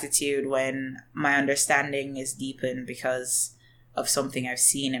of gratitude when my understanding is deepened because of something I've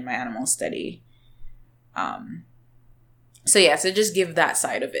seen in my animal study. So just give that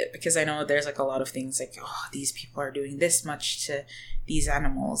side of it, because I know there's a lot of things these people are doing this much to these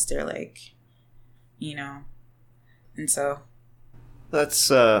animals. They're and so.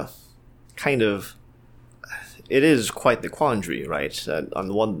 That's kind of, it is quite the quandary, right? On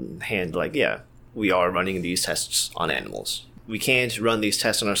the one hand, we are running these tests on animals. We can't run these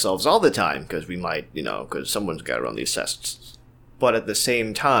tests on ourselves all the time because we might, because someone's got to run these tests. But at the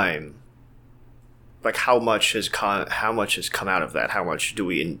same time, like how much has come out of that?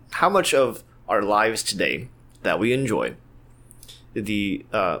 How much of our lives today that we enjoy, the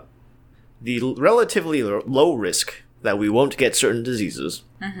relatively low risk that we won't get certain diseases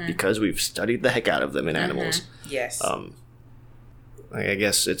because we've studied the heck out of them in animals. Yes. I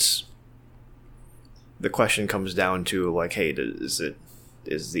guess the question comes down to like, hey,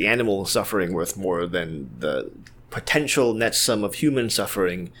 is the animal suffering worth more than the potential net sum of human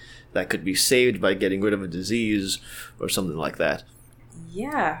suffering that could be saved by getting rid of a disease or something like that?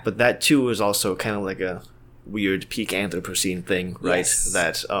 Yeah. But that too is also kind of like a weird peak Anthropocene thing, right? Yes.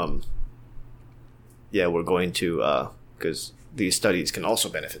 That we're going to because these studies can also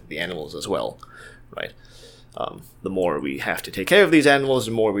benefit the animals as well, right? The more we have to take care of these animals,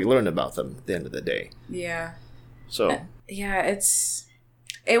 the more we learn about them at the end of the day. Yeah. So yeah,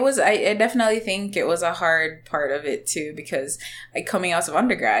 I definitely think it was a hard part of it too, because coming out of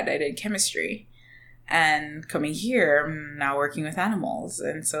undergrad, I did chemistry, and coming here, I'm now working with animals.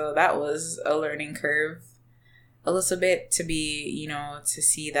 And so that was a learning curve a little bit to be, to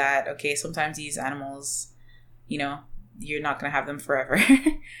see that, okay, sometimes these animals, you're not going to have them forever,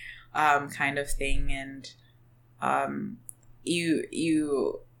 kind of thing. And,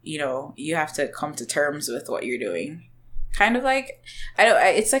 you have to come to terms with what you're doing. Kind of like,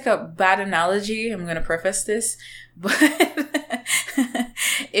 it's like a bad analogy. I'm going to preface this, but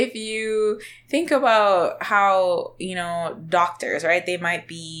if you think about how, doctors, right, they might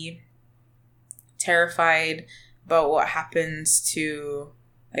be terrified about what happens to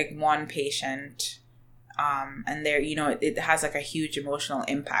like one patient, and they're, it has like a huge emotional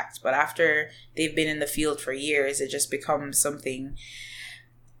impact, but after they've been in the field for years, it just becomes something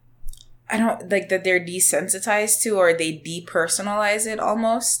I don't like that they're desensitized to, or they depersonalize it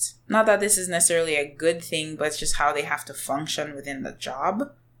almost. Not that this is necessarily a good thing, but it's just how they have to function within the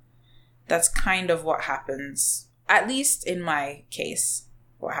job. That's kind of what happens, at least in my case,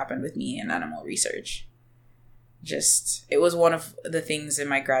 what happened with me in animal research. It was one of the things in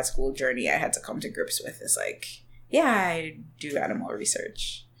my grad school journey I had to come to grips with. Is like, yeah, I do animal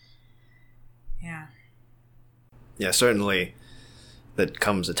research. Yeah. Yeah, certainly. That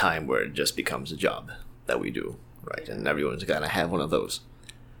comes a time where it just becomes a job that we do, right? And everyone's got to have one of those.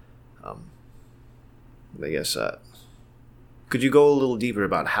 I guess, could you go a little deeper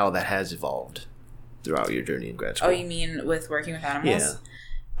about how that has evolved throughout your journey in grad school? Oh, you mean with working with animals?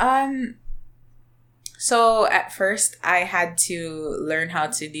 Yeah. So at first, I had to learn how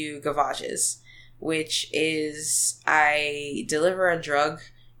to do gavages, which is I deliver a drug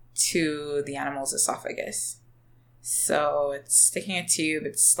to the animal's esophagus. So it's sticking a tube.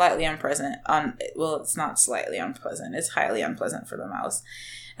 It's slightly unpleasant. It's not slightly unpleasant. It's highly unpleasant for the mouse.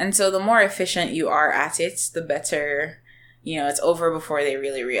 And so the more efficient you are at it, the better, it's over before they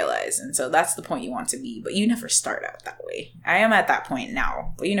really realize. And so that's the point you want to be. But you never start out that way. I am at that point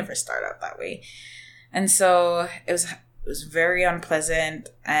now, but you never start out that way. And so it was very unpleasant.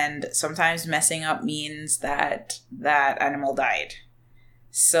 And sometimes messing up means that animal died.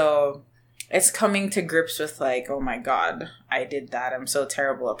 So it's coming to grips with like, oh my God, I did that. I'm so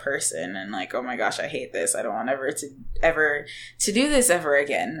terrible a person. And like, oh my gosh, I hate this. I don't want ever to do this ever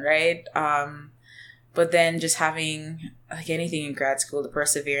again. Right. But then just having like anything in grad school, the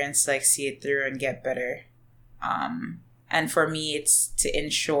perseverance, like see it through and get better. And for me, it's to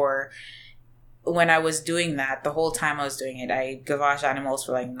ensure when I was doing that, the whole time I was doing it, I gavaged animals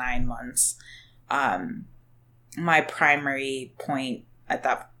for like 9 months. My primary point at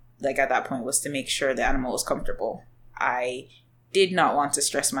that point was to make sure the animal was comfortable. I did not want to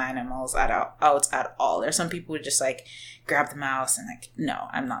stress my animals out at all. There's some people who just like grab the mouse and like, no,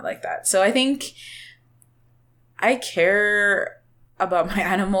 I'm not like that. So I think I care about my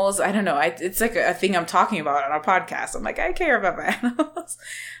animals. I don't know. It's like a thing I'm talking about on our podcast. I'm like, I care about my animals.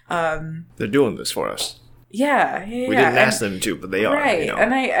 They're doing this for us. Yeah. We didn't ask them to, but they are. Right.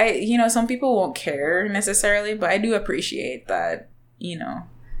 And I some people won't care necessarily, but I do appreciate that, Yeah,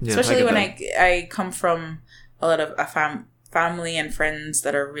 especially when I come from a lot of family and friends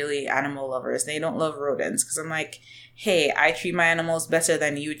that are really animal lovers. They don't love rodents because I'm like, hey, I treat my animals better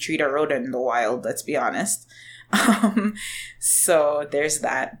than you treat a rodent in the wild. Let's be honest. So there's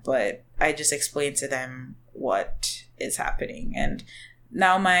that. But I just explain to them what is happening. And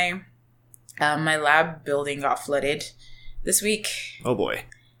now my lab building got flooded this week. Oh boy.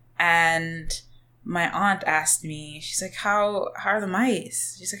 And my aunt asked me, she's like, how are the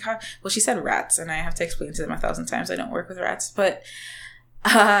mice? She's like, she said rats, and I have to explain to them 1,000 times I don't work with rats, but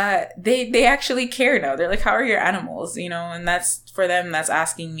they actually care now. They're like, how are your animals? And that's for them, that's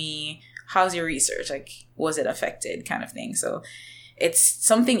asking me, how's your research? Like, was it affected kind of thing? So it's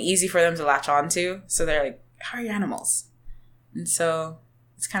something easy for them to latch on to. So they're like, how are your animals? And so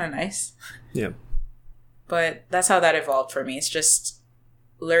it's kind of nice. Yeah. But that's how that evolved for me. It's just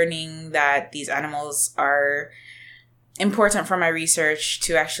learning that these animals are important for my research,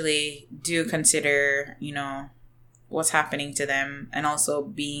 to actually do consider, what's happening to them, and also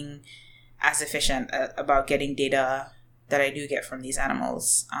being as efficient about getting data that I do get from these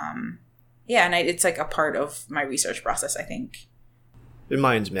animals. And it's like a part of my research process, I think.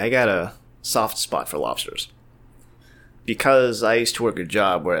 Reminds me, I got a soft spot for lobsters. Because I used to work a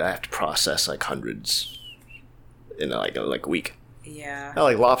job where I have to process like hundreds in like a week. Yeah.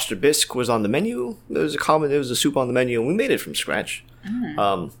 Like lobster bisque was on the menu. There was a soup on the menu, and we made it from scratch.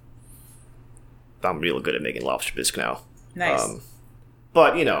 I'm real good at making lobster bisque now. Nice.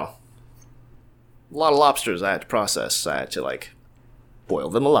 But a lot of lobsters I had to process. I had to like boil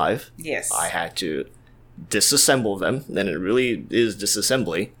them alive. Yes. I had to disassemble them. Then it really is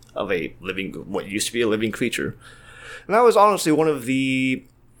disassembly of what used to be a living creature. And that was honestly one of the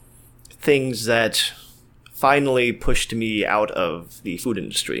things that finally pushed me out of the food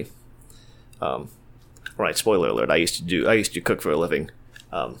industry. Right, spoiler alert, I used to cook for a living.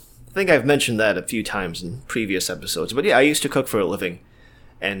 I think I've mentioned that a few times in previous episodes, but yeah, I used to cook for a living.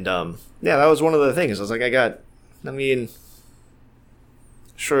 And that was one of the things. I was like,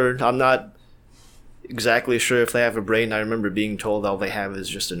 sure, I'm not exactly sure if they have a brain. I remember being told all they have is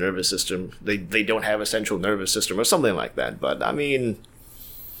just a nervous system. They don't have a central nervous system or something like that. But I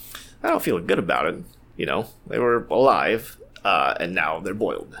don't feel good about it. They were alive, and now they're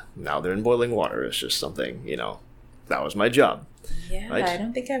boiled. Now they're in boiling water. It's just something, that was my job. Yeah, right? I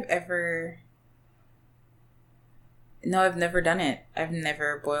don't think I've ever... No, I've never done it. I've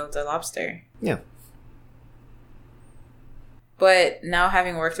never boiled a lobster. Yeah. But now,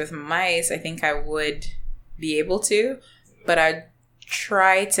 having worked with mice, I think I would be able to. But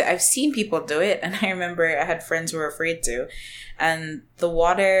I've seen people do it, and I remember I had friends who were afraid to. And the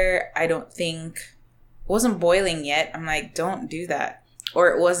water, I don't think... wasn't boiling yet. I'm like, don't do that. Or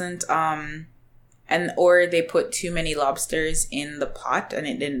it wasn't or they put too many lobsters in the pot,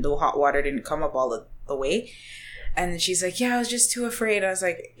 and the hot water didn't come up all the way. And she's like, yeah, I was just too afraid. I was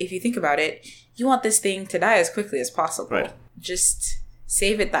like, if you think about it, you want this thing to die as quickly as possible. Right. Just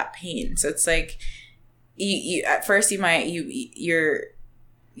save it that pain. So it's like, you at first you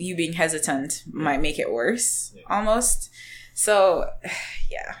being hesitant might make it worse, almost. So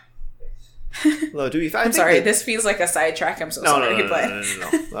yeah. Well, I'm sorry, this feels like a sidetrack. I'm so sorry.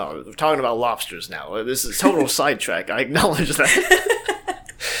 No. We're talking about lobsters now. This is total sidetrack. I acknowledge that.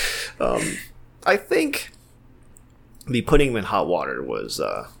 I think the putting them in hot water was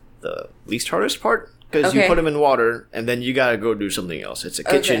the least hardest part, because you put them in water and then you gotta go do something else. It's a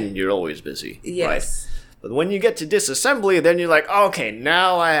kitchen. You're always busy. Yes. Right? But when you get to disassembly, then you're like, okay,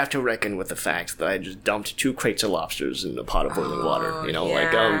 now I have to reckon with the fact that I just dumped 2 crates of lobsters in a pot of boiling water.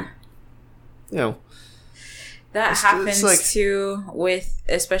 That happens too with,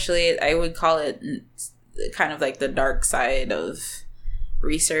 especially, I would call it kind of like the dark side of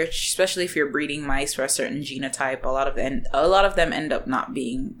research, especially if you're breeding mice for a certain genotype. A lot of them end up not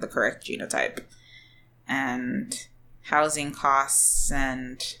being the correct genotype, and housing costs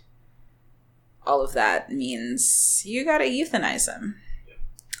and all of that means you gotta euthanize them.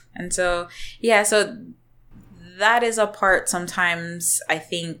 And so that is a part sometimes I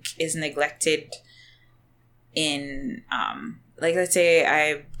think is neglected in, like, let's say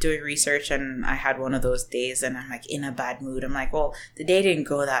I'm doing research and I had one of those days and I'm like in a bad mood. I'm like, well, the day didn't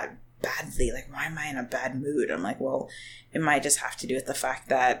go that badly. Like, why am I in a bad mood? I'm like, well, it might just have to do with the fact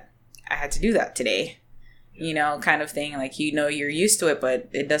that I had to do that today, kind of thing. Like, you're used to it, but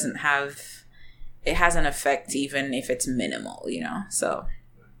it has an effect even if it's minimal,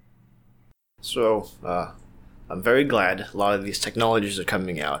 So, I'm very glad a lot of these technologies are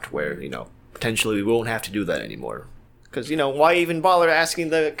coming out where, potentially we won't have to do that anymore. Because, why even bother asking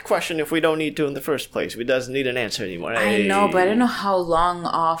the question if we don't need to in the first place? We doesn't need an answer anymore. I know, but I don't know how long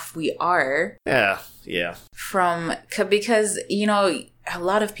off we are. Yeah. Because, a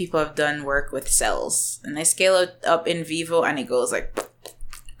lot of people have done work with cells. And they scale it up in vivo and it goes like...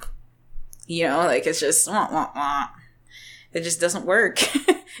 it's just... It just doesn't work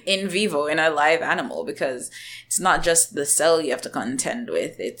in vivo in a live animal, because it's not just the cell you have to contend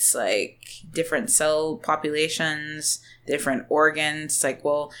with. It's like different cell populations, different organs. It's like,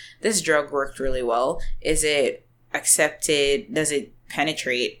 well, this drug worked really well. Is it accepted? Does it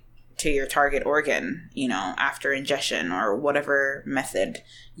penetrate to your target organ, after ingestion or whatever method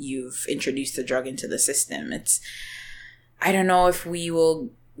you've introduced the drug into the system? I don't know if we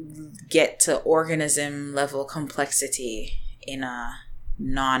will get to organism level complexity in a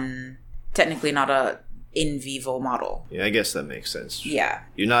technically not a in vivo model. Yeah, I guess that makes sense. Yeah.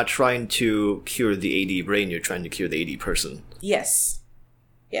 You're not trying to cure the AD brain, you're trying to cure the AD person. Yes.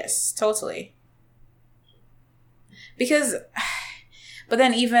 Yes, totally. Because, but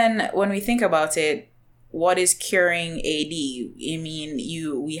then even when we think about it, what is curing AD? I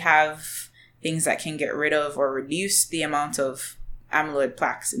mean, we have things that can get rid of or reduce the amount of amyloid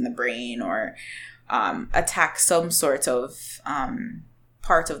plaques in the brain, or attack some sort of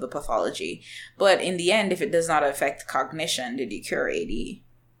part of the pathology. But in the end, if it does not affect cognition, did you cure AD?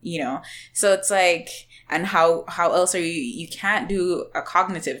 You know? So it's like, and how else are you can't do a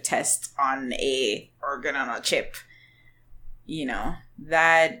cognitive test on a organ on a chip. You know,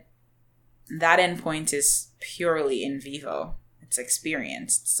 that endpoint is purely in vivo. It's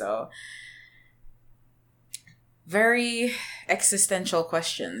experienced. So very existential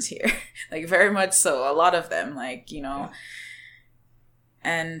questions here. Like, very much so. A lot of them, like, you know.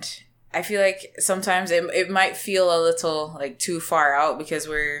 And I feel like sometimes it might feel a little like too far out because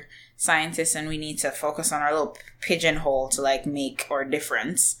we're scientists and we need to focus on our little pigeonhole to like make our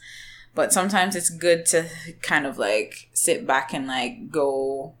difference. But sometimes it's good to kind of like sit back and like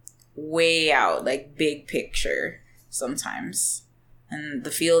go way out, like big picture sometimes. And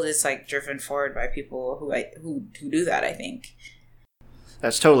the field is like driven forward by people who do that, I think.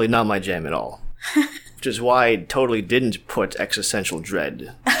 That's totally not my jam at all. Which is why I totally didn't put Existential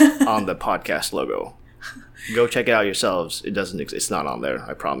Dread on the podcast logo. Go check it out yourselves. It doesn't exist. It's not on there,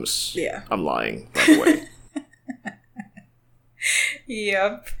 I promise. Yeah. I'm lying, by the way.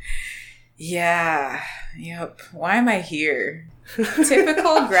 Yep. Yeah. Yep. Why am I here?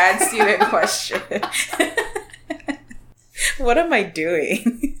 Typical grad student question. What am I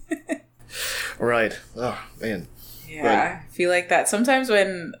doing? Right. Oh, man. Yeah. I feel like that. Sometimes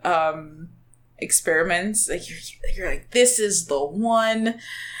when experiments, like you're like, this is the one.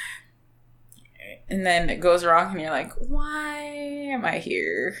 And then it goes wrong and you're like, why am I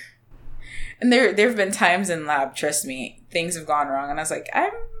here? And there have been times in lab, trust me, things have gone wrong. And I was like,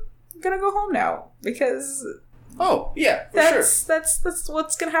 I'm going to go home now because... Oh, yeah, for sure. That's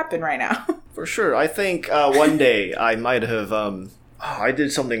what's going to happen right now. For sure. I think one day I might have... I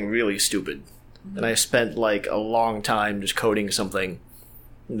did something really stupid. And I spent like a long time just coding something.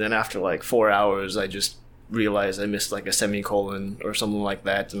 And then after like 4 hours, I just realized I missed like a semicolon or something like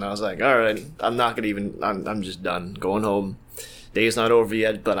that. And I was like, all right, I'm not going to even... I'm just done. Going home. Day's not over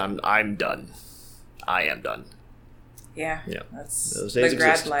yet, but I'm done. I am done. Yeah. Yeah. That's Those the days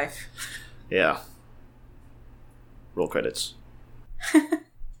grad exist. life. Yeah. Roll credits.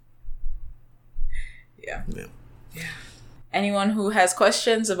 Yeah. Yeah. Anyone who has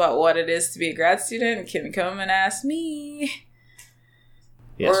questions about what it is to be a grad student can come and ask me.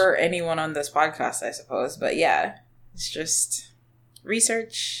 Yes. Or anyone on this podcast, I suppose. But yeah, it's just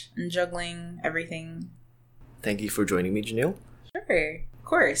research and juggling everything. Thank you for joining me, Janelle. Sure. Of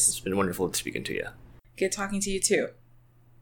course. It's been wonderful speaking to you. Good talking to you too.